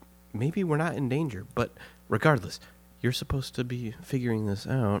 Maybe we're not in danger. But regardless, you're supposed to be figuring this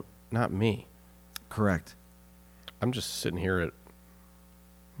out, not me. Correct. I'm just sitting here at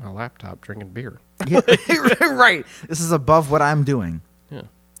my laptop drinking beer. Yeah, right. This is above what I'm doing. Yeah.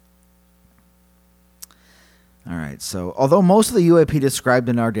 All right. So, although most of the UAP described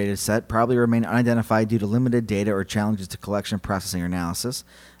in our data set probably remain unidentified due to limited data or challenges to collection, processing, or analysis,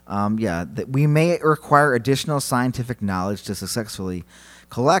 that we may require additional scientific knowledge to successfully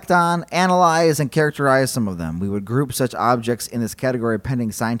collect on, analyze, and characterize some of them. We would group such objects in this category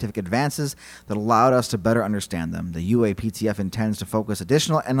pending scientific advances that allowed us to better understand them. The UAPTF intends to focus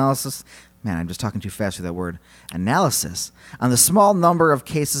additional analysis. Man, I'm just talking too fast with that word. Analysis on the small number of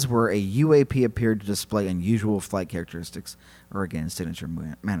cases where a UAP appeared to display unusual flight characteristics, or again, signature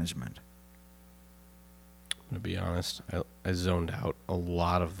management. To be honest, I zoned out a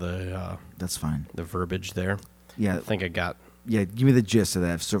lot of the That's fine. the verbiage there. Yeah, I think I got give me the gist of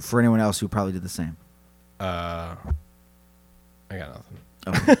that. So for anyone else who probably did the same. I got nothing.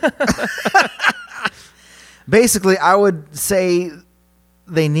 Okay. Basically, I would say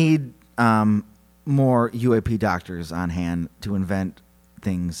they need more UAP doctors on hand to invent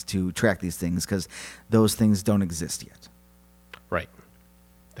things, to track these things, because those things don't exist yet. Right.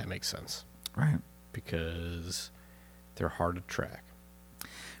 That makes sense. Right. Because they're hard to track.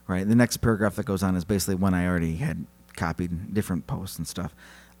 Right. The next paragraph that goes on is basically one I already had copied, different posts and stuff.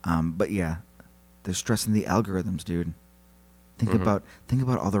 But yeah, they're stressing the algorithms, dude. Think about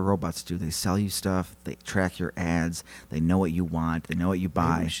all the robots do. They sell you stuff. They track your ads. They know what you want. They know what you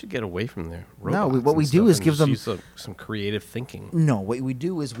buy. Maybe we should get away from there. No, what we do is give them some creative thinking. No, what we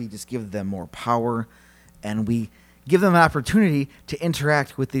do is we just give them more power, and we give them an opportunity to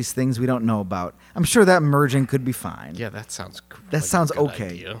interact with these things we don't know about. I'm sure that merging could be fine. Yeah, that sounds. That sounds okay,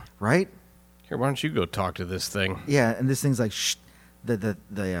 idea. Right? Here, why don't you go talk to this thing? Yeah, and this thing's like, shh. The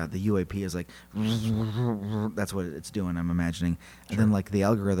UAP is like, that's what it's doing, I'm imagining. And then like the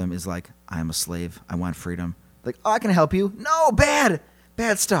algorithm is like, I'm a slave, I want freedom. Like, oh, I can help you. No, bad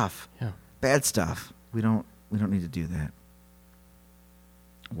stuff. Yeah, bad stuff. We don't need to do that.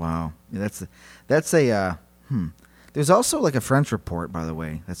 Wow, yeah, that's a. There's also like a French report, by the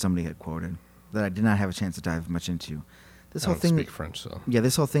way, that somebody had quoted that I did not have a chance to dive much into. This I whole don't thing. Speak French, though. Yeah,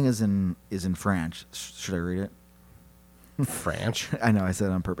 this whole thing is in French. Should I read it? French? I know, I said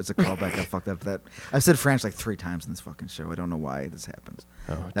it on purpose. A callback. I fucked up that. I've said French like 3 times in this fucking show. I don't know why this happens.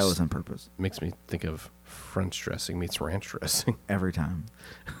 Oh, that was on purpose. Makes me think of French dressing meets ranch dressing. Every time.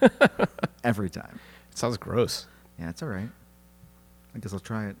 Every time. It sounds gross. Yeah, it's all right. I guess I'll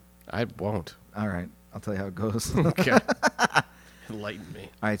try it. I won't. All right. I'll tell you how it goes. Okay. Enlighten me.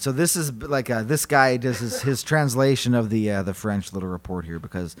 All right, so this is like this guy does his translation of the French little report here,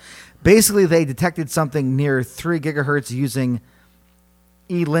 because basically they detected something near 3 gigahertz using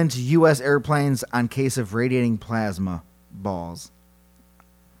ELINT U.S. airplanes on case of radiating plasma balls.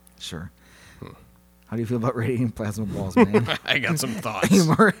 Sure. How do you feel about radiating plasma balls, man? I got some thoughts.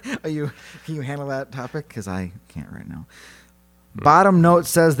 Can you handle that topic? Because I can't right now. Bottom note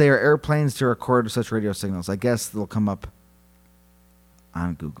says they are airplanes to record such radio signals. I guess they'll come up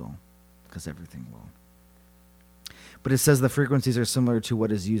on Google, because everything will. But it says the frequencies are similar to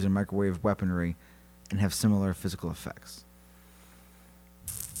what is used in microwave weaponry and have similar physical effects.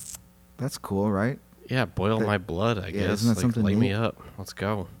 That's cool, right? Yeah, boil my blood, I guess. Isn't that something light neat? me up. Let's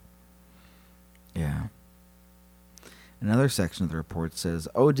go. Yeah. Another section of the report says,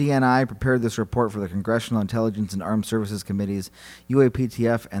 ODNI prepared this report for the Congressional Intelligence and Armed Services Committees,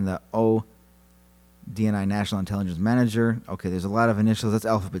 UAPTF, and the DNI National Intelligence Manager. Okay, there's a lot of initials. That's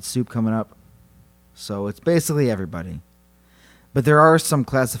alphabet soup coming up. So it's basically everybody. But there are some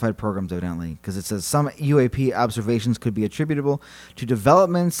classified programs, evidently, because it says some UAP observations could be attributable to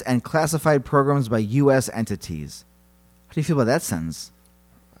developments and classified programs by U.S. entities. How do you feel about that sentence?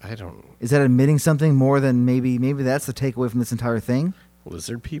 I don't... Is that admitting something more than maybe that's the takeaway from this entire thing?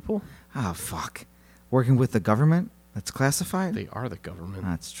 Lizard people? Oh, fuck. Working with the government? That's classified? They are the government.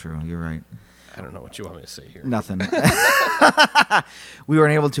 That's true. You're right. I don't know what you want me to say here. Nothing. We were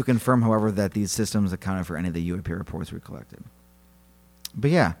unable to confirm, however, that these systems accounted for any of the UAP reports we collected. But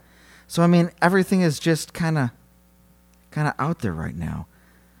yeah. So, I mean, everything is just kind of out there right now.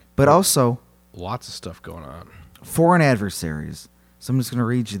 But also... Lots of stuff going on. Foreign adversaries. So I'm just going to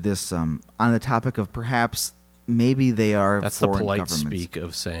read you this on the topic of perhaps maybe they are That's the foreign polite governments. speak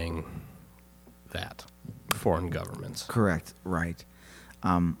of saying that. Foreign governments. Correct. Right.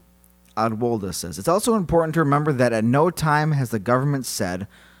 Adwolda says, it's also important to remember that at no time has the government said,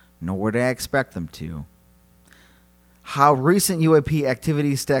 nor would I expect them to, how recent UAP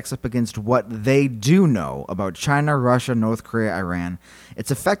activity stacks up against what they do know about China, Russia, North Korea, Iran.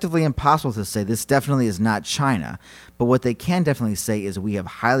 It's effectively impossible to say this definitely is not China, but what they can definitely say is we have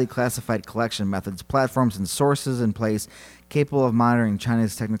highly classified collection methods, platforms, and sources in place capable of monitoring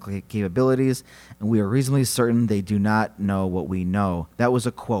China's technical capabilities, and we are reasonably certain they do not know what we know. That was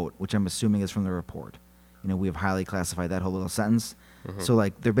a quote, which I'm assuming is from the report. We have highly classified that whole little sentence. So,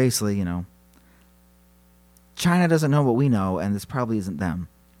 like, they're basically, China doesn't know what we know, and this probably isn't them.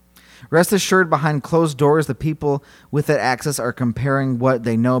 Rest assured, behind closed doors, the people with that access are comparing what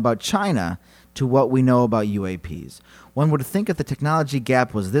they know about China to what we know about UAPs. One would think if the technology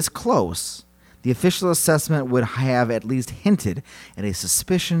gap was this close, the official assessment would have at least hinted at a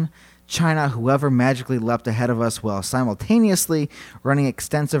suspicion China, whoever magically leapt ahead of us while simultaneously running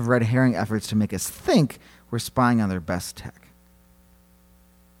extensive red herring efforts to make us think we're spying on their best tech.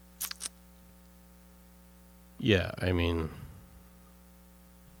 Yeah, I mean,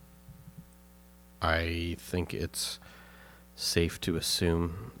 I think it's safe to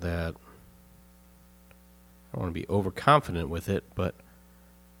assume that, I don't want to be overconfident with it, but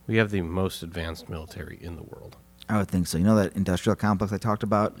we have the most advanced military in the world. I would think so. That industrial complex I talked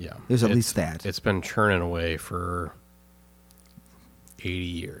about? Yeah. There's at least that. It's been churning away for 80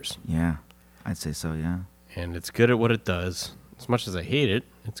 years. Yeah, I'd say so, yeah. And it's good at what it does. As much as I hate it,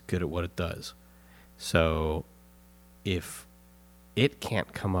 it's good at what it does. So if it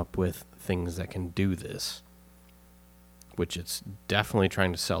can't come up with things that can do this, which it's definitely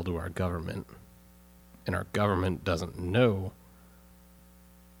trying to sell to our government, and our government doesn't know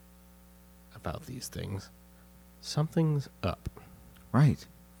about these things, something's up. Right.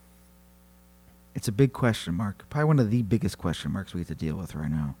 It's a big question mark. Probably one of the biggest question marks we have to deal with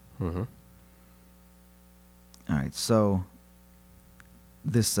right now. Mm-hmm. All right, so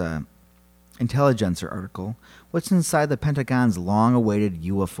this Intelligencer article, what's inside the Pentagon's long-awaited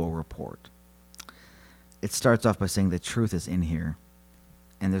UFO report? It starts off by saying the truth is in here,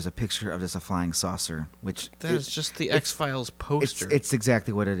 and there's a picture of just a flying saucer, which That is just the X-Files poster. it's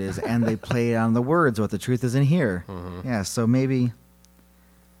exactly what it is, and they play on the words, what the truth is in here. Mm-hmm. Yeah, so maybe,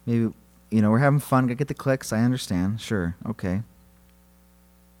 we're having fun, gotta get the clicks, I understand, sure, okay.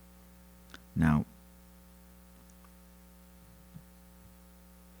 Now,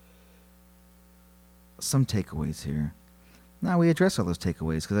 some takeaways here. Now we address all those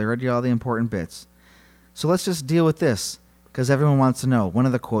takeaways because I read you all the important bits. So let's just deal with this because everyone wants to know. One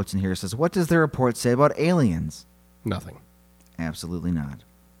of the quotes in here says, "What does the report say about aliens?" Nothing. Absolutely not.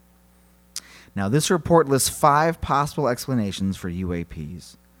 Now this report lists 5 possible explanations for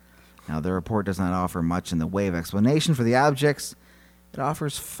UAPs. Now the report does not offer much in the way of explanation for the objects. It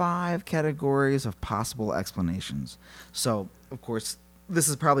offers 5 categories of possible explanations. So, of course, this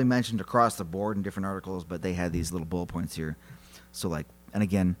is probably mentioned across the board in different articles, but they had these little bullet points here. So, and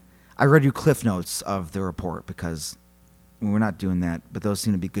again, I read you cliff notes of the report because we're not doing that, but those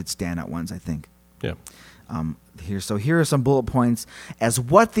seem to be good standout ones, I think. Yeah. Here are some bullet points as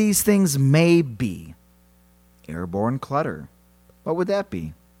what these things may be. Airborne clutter. What would that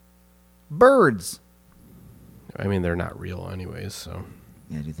be? Birds. I mean, they're not real anyways, so.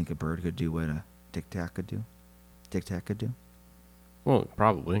 Yeah, do you think a bird could do what a Tic Tac could do? Tic Tac could do? Well,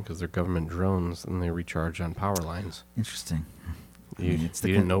 probably, because they're government drones and they recharge on power lines. Interesting. You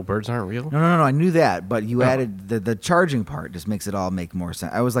didn't know birds aren't real? No, I knew that, but you added the charging part just makes it all make more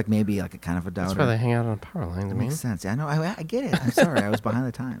sense. I was like maybe like a kind of a doubter. That's why they hang out on power lines, That man. makes sense. Yeah, I know. I get it. I'm sorry. I was behind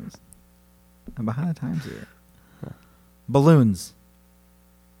the times. I'm behind the times here. Balloons.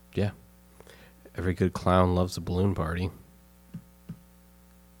 Yeah. Every good clown loves a balloon party.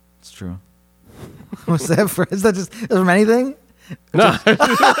 It's true. What's that for? Is that just from anything? No.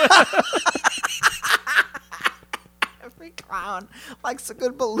 Every clown likes a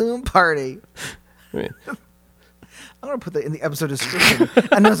good balloon party. I mean, I'm going to put that in the episode description.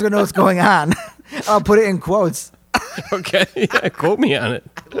 I know it's going to know what's going on. I'll put it in quotes. okay. Yeah, quote me on it.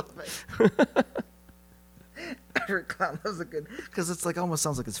 I love it. Every clown loves a good, because it's like almost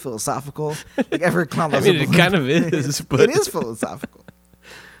sounds like it's philosophical. Like every clown loves a balloon. It kind of is, but it is philosophical.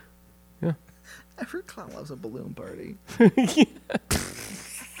 Yeah. Every clown loves a balloon party.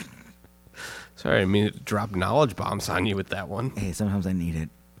 Sorry, I mean to drop knowledge bombs on you with that one. Hey, sometimes I need it.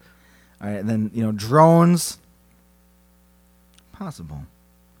 All right, and then drones. Possible.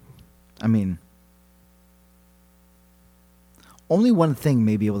 I mean, only one thing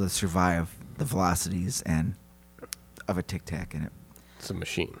may be able to survive the velocities and of a Tic Tac in it. It's a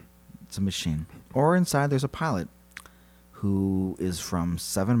machine. It's a machine. Or inside there's a pilot who is from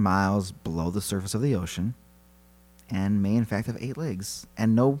 7 miles below the surface of the ocean and may in fact have 8 legs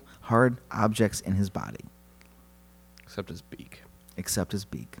and no hard objects in his body. Except his beak. Except his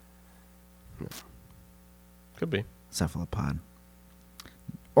beak. Yeah. Could be. Cephalopod.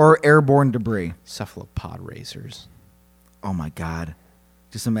 Or airborne debris. Cephalopod racers. Oh my God.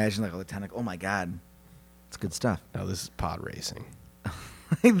 Just imagine like all the tentacle. Oh my God. It's good stuff. Now this is pod racing.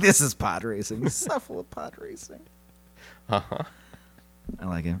 This is pod racing. Cephalopod racing. Uh-huh. I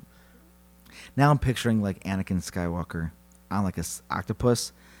like it. Now I'm picturing like Anakin Skywalker on like a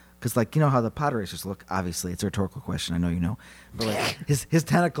octopus, because like you know how the pod racers look. Obviously, it's a rhetorical question. I know you know, but like his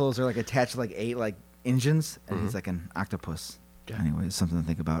tentacles are like attached to like 8 like engines, and he's like an octopus. Yeah. Anyways, something to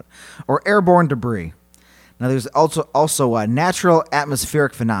think about. Or airborne debris. Now, there's also natural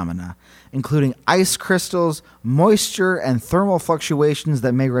atmospheric phenomena, including ice crystals, moisture, and thermal fluctuations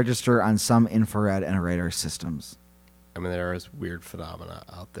that may register on some infrared and radar systems. I mean, there is weird phenomena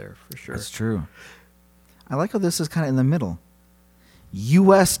out there for sure. That's true. I like how this is kind of in the middle.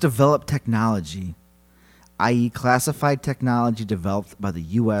 U.S. developed technology, i.e. classified technology developed by the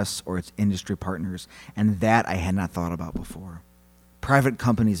U.S. or its industry partners, and that I had not thought about before. Private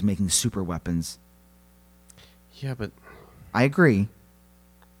companies making super weapons. Yeah, but I agree.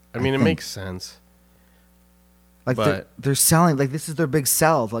 I mean, it think. makes sense. Like But- they're selling, like this is their big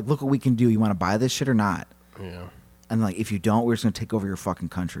sell. Like, look what we can do. You want to buy this shit or not? Yeah. And like, if you don't, we're just gonna take over your fucking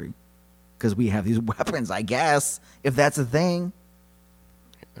country because we have these weapons. I guess if that's a thing.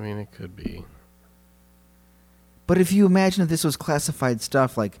 I mean, it could be. But if you imagine if this was classified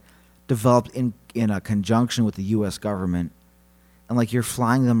stuff, like developed in a conjunction with the U.S. government, and like you're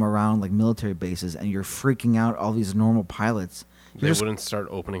flying them around like military bases, and you're freaking out all these normal pilots. They Just, wouldn't start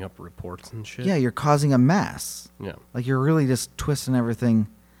opening up reports and shit. yeah, you're causing a mess. Yeah. Like you're really just twisting everything.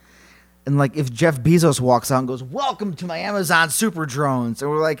 And like if Jeff Bezos walks out and goes, "Welcome to my Amazon super drones,"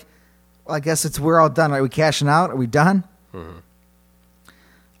 and we're like, "Well, I guess we're all done. Are we cashing out? Are we done?" Mhm.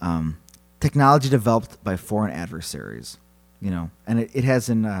 Technology developed by foreign adversaries, you know, and it has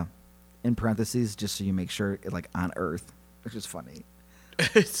in parentheses just so you make sure it like on Earth, which is funny.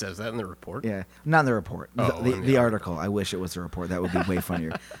 It says that in the report. Yeah, not in the report. Oh, the in the the article. I wish it was the report. That would be way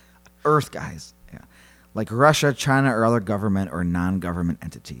funnier. Earth guys, yeah, like Russia, China, or other government or non-government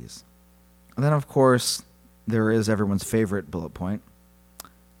entities. And then, of course, there is everyone's favorite bullet point: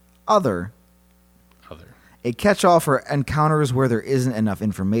 other. A catch-all for encounters where there isn't enough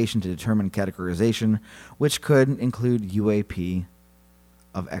information to determine categorization, which could include UAP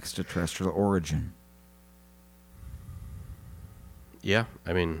of extraterrestrial origin. Yeah,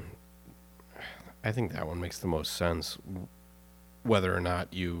 I mean, I think that one makes the most sense. Whether or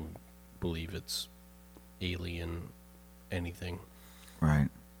not you believe it's alien, anything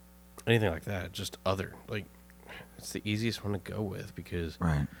like that, just other. Like, it's the easiest one to go with because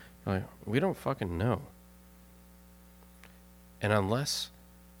Right. like, we don't fucking know. And unless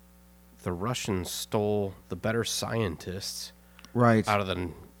the Russians stole the better scientists Right. out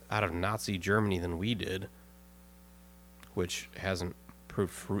of Nazi Germany than we did, which hasn't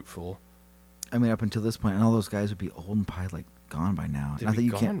proved fruitful. I mean, up until this point, and all those guys would be old and probably like gone by now. They'd Not that be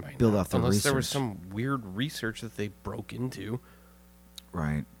you gone can't by build now, off the unless research. there was some weird research that they broke into.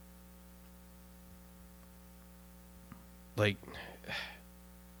 Right. Like,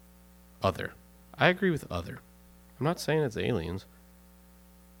 other. I agree with other. I'm not saying it's aliens.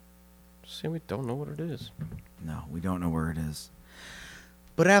 Just saying we don't know what it is. No, we don't know where it is.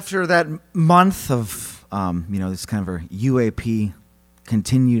 But after that month of, this kind of a UAP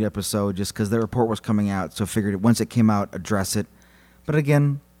continued episode, just because the report was coming out, so I figured once it came out, address it. But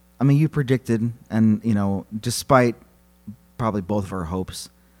again, I mean, you predicted, and, despite probably both of our hopes,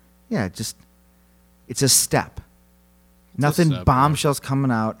 yeah, it's a step. Nothing step, bombshells coming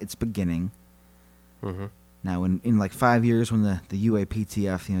out. It's beginning. Mm-hmm. Now, in like 5 years, when the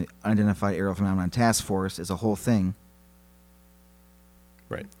UAPTF, Unidentified Aerial Phenomenon Task Force, is a whole thing,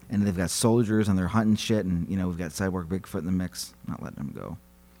 Right. and they've got soldiers and they're hunting shit, and we've got Cyborg Bigfoot in the mix, not letting him go.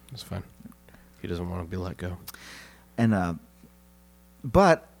 That's fine. He doesn't want to be let go. And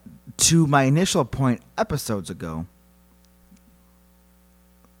but to my initial point episodes ago,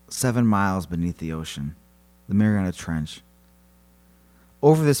 7 miles beneath the ocean, the Mariana Trench.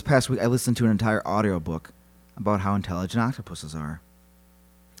 Over this past week, I listened to an entire audiobook about how intelligent octopuses are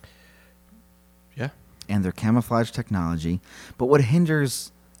Yeah. and their camouflage technology. But what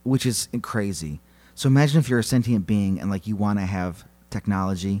hinders, which is crazy. So imagine if you're a sentient being and like you want to have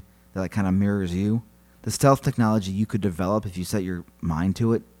technology that like kind of mirrors you. The stealth technology you could develop if you set your mind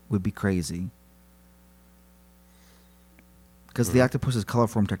to it would be crazy. Because the octopus's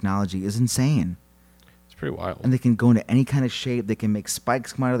colorform technology is insane. It's pretty wild. And they can go into any kind of shape. They can make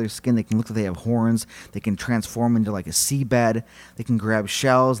spikes come out of their skin. They can look like they have horns. They can transform into like a seabed. They can grab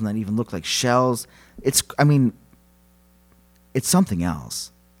shells and then even look like shells. It's something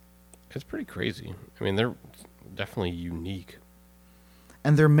else. It's pretty crazy. I mean, they're definitely unique.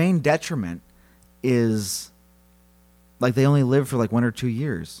 And their main detriment is like they only live for like 1 or 2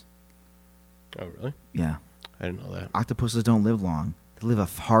 years. Oh, really? Yeah. I didn't know that. Octopuses don't live long. They live a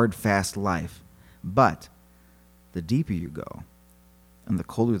hard, fast life. But the deeper you go and the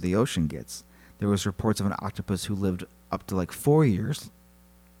colder the ocean gets, there was reports of an octopus who lived up to like 4 years,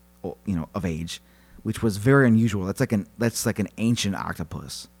 of age, which was very unusual. That's like an ancient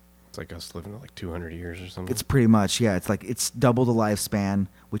octopus. It's like us living to like 200 years or something. It's pretty much, yeah. It's like it's double the lifespan,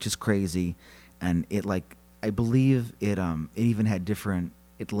 which is crazy, and it I believe it even had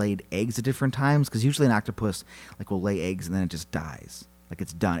it laid eggs at different times, because usually an octopus will lay eggs and then it just dies. Like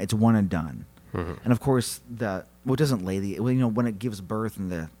it's done. It's one and done. Mm-hmm. And of course it doesn't lay when it gives birth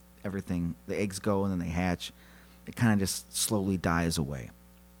and the eggs go and then they hatch, it kind of just slowly dies away.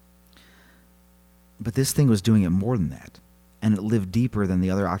 But this thing was doing it more than that, and it lived deeper than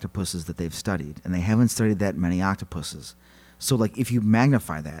the other octopuses that they've studied, and they haven't studied that many octopuses. So if you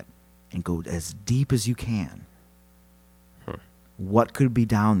magnify that and go as deep as you can, what could be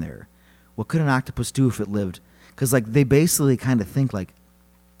down there? What could an octopus do if it lived? Because they basically kind of think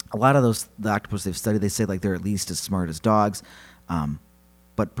a lot of the octopus they've studied, they say they're at least as smart as dogs,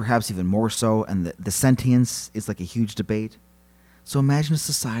 but perhaps even more so. And the sentience is a huge debate. So imagine a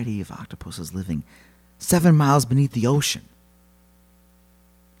society of octopuses living 7 miles beneath the ocean.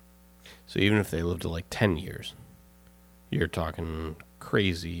 So even if they lived to 10 years, you're talking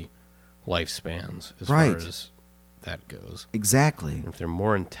crazy lifespans as Right. far as that goes. Exactly. And if they're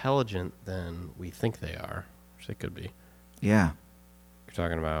more intelligent than we think they are, which they could be, Yeah. you're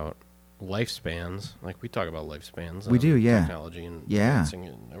talking about lifespans. We talk about lifespans. We do, yeah. Technology and Yeah. advancing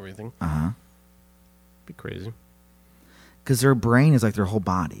it and everything. Uh-huh. Be crazy. Because their brain is like their whole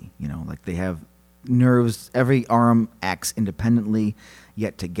body. They have nerves. Every arm acts independently,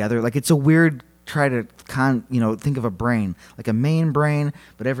 yet together. It's a weird try to think of a brain like a main brain,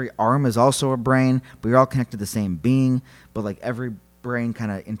 but every arm is also a brain. But you're all connected to the same being. But every brain kind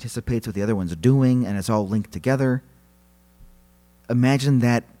of anticipates what the other one's doing, and it's all linked together. Imagine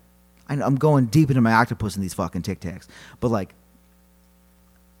that. I'm going deep into my octopus in these fucking Tic Tacs, but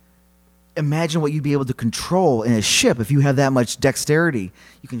imagine what you'd be able to control in a ship if you have that much dexterity.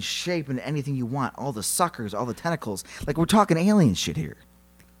 You can shape into anything you want. All the suckers, all the tentacles. We're talking alien shit here.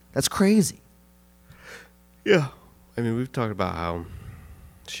 That's crazy. Yeah. I mean, we've talked about how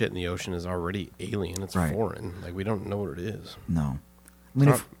shit in the ocean is already alien. It's Right. foreign. We don't know what it is. No. I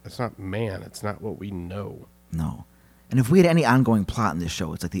mean, It's not man. It's not what we know. no. And if we had any ongoing plot in this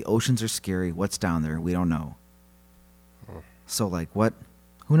show, it's the oceans are scary. What's down there? We don't know. So, what?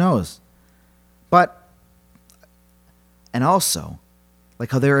 Who knows? But, and also,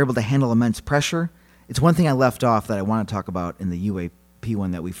 how they were able to handle immense pressure. It's one thing I left off that I want to talk about in the UAP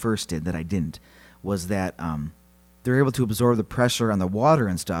one that we first did that I didn't, was that they're able to absorb the pressure on the water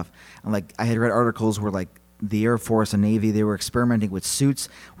and stuff. And I had read articles where the Air Force and Navy, they were experimenting with suits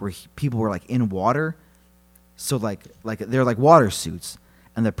where people were in water. So they're water suits,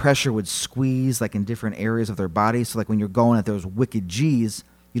 and the pressure would squeeze in different areas of their body. So when you're going at those wicked G's,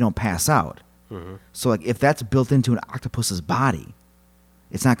 you don't pass out. Mm-hmm. So if that's built into an octopus's body,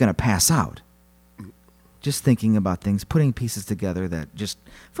 it's not going to pass out. Just thinking about things, putting pieces together that just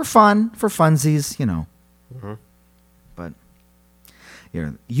for fun, for funsies, Mm-hmm. But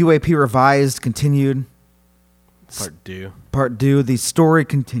UAP revised, continued. Part 2. The story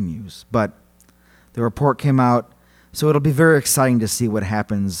continues, but the report came out, so it'll be very exciting to see what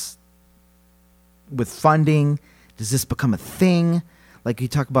happens with funding. Does this become a thing? You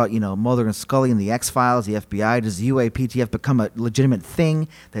talk about, Mulder and Scully and the X-Files, the FBI. Does UAPTF become a legitimate thing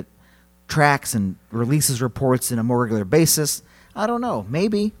that tracks and releases reports on a more regular basis? I don't know.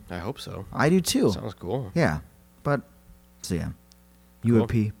 Maybe. I hope so. I do too. Sounds cool. Yeah. But, so yeah. Cool.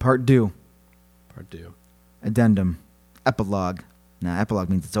 UAP, Part 2. Part 2. Addendum. Epilogue. Now, epilogue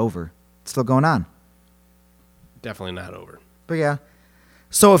means it's over. It's still going on. Definitely not over. But yeah.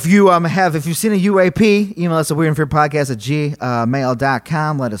 So if you've seen a UAP, email us at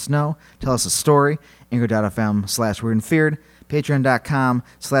weirdandfeared@gmail.com. Let us know. Tell us a story. Anchor.fm/weirdandfeared.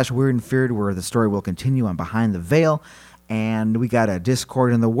 Patreon.com/weirdandfeared, where the story will continue on Behind the Veil. And we got a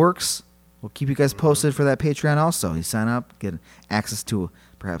Discord in the works. We'll keep you guys posted for that Patreon also. You sign up, get access to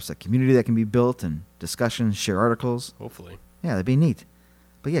perhaps a community that can be built and discussions, share articles. Hopefully. Yeah, that'd be neat.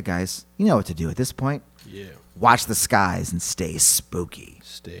 But yeah, guys, you know what to do at this point. Yeah. Watch the skies and stay spooky.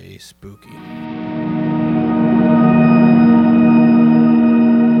 Stay spooky.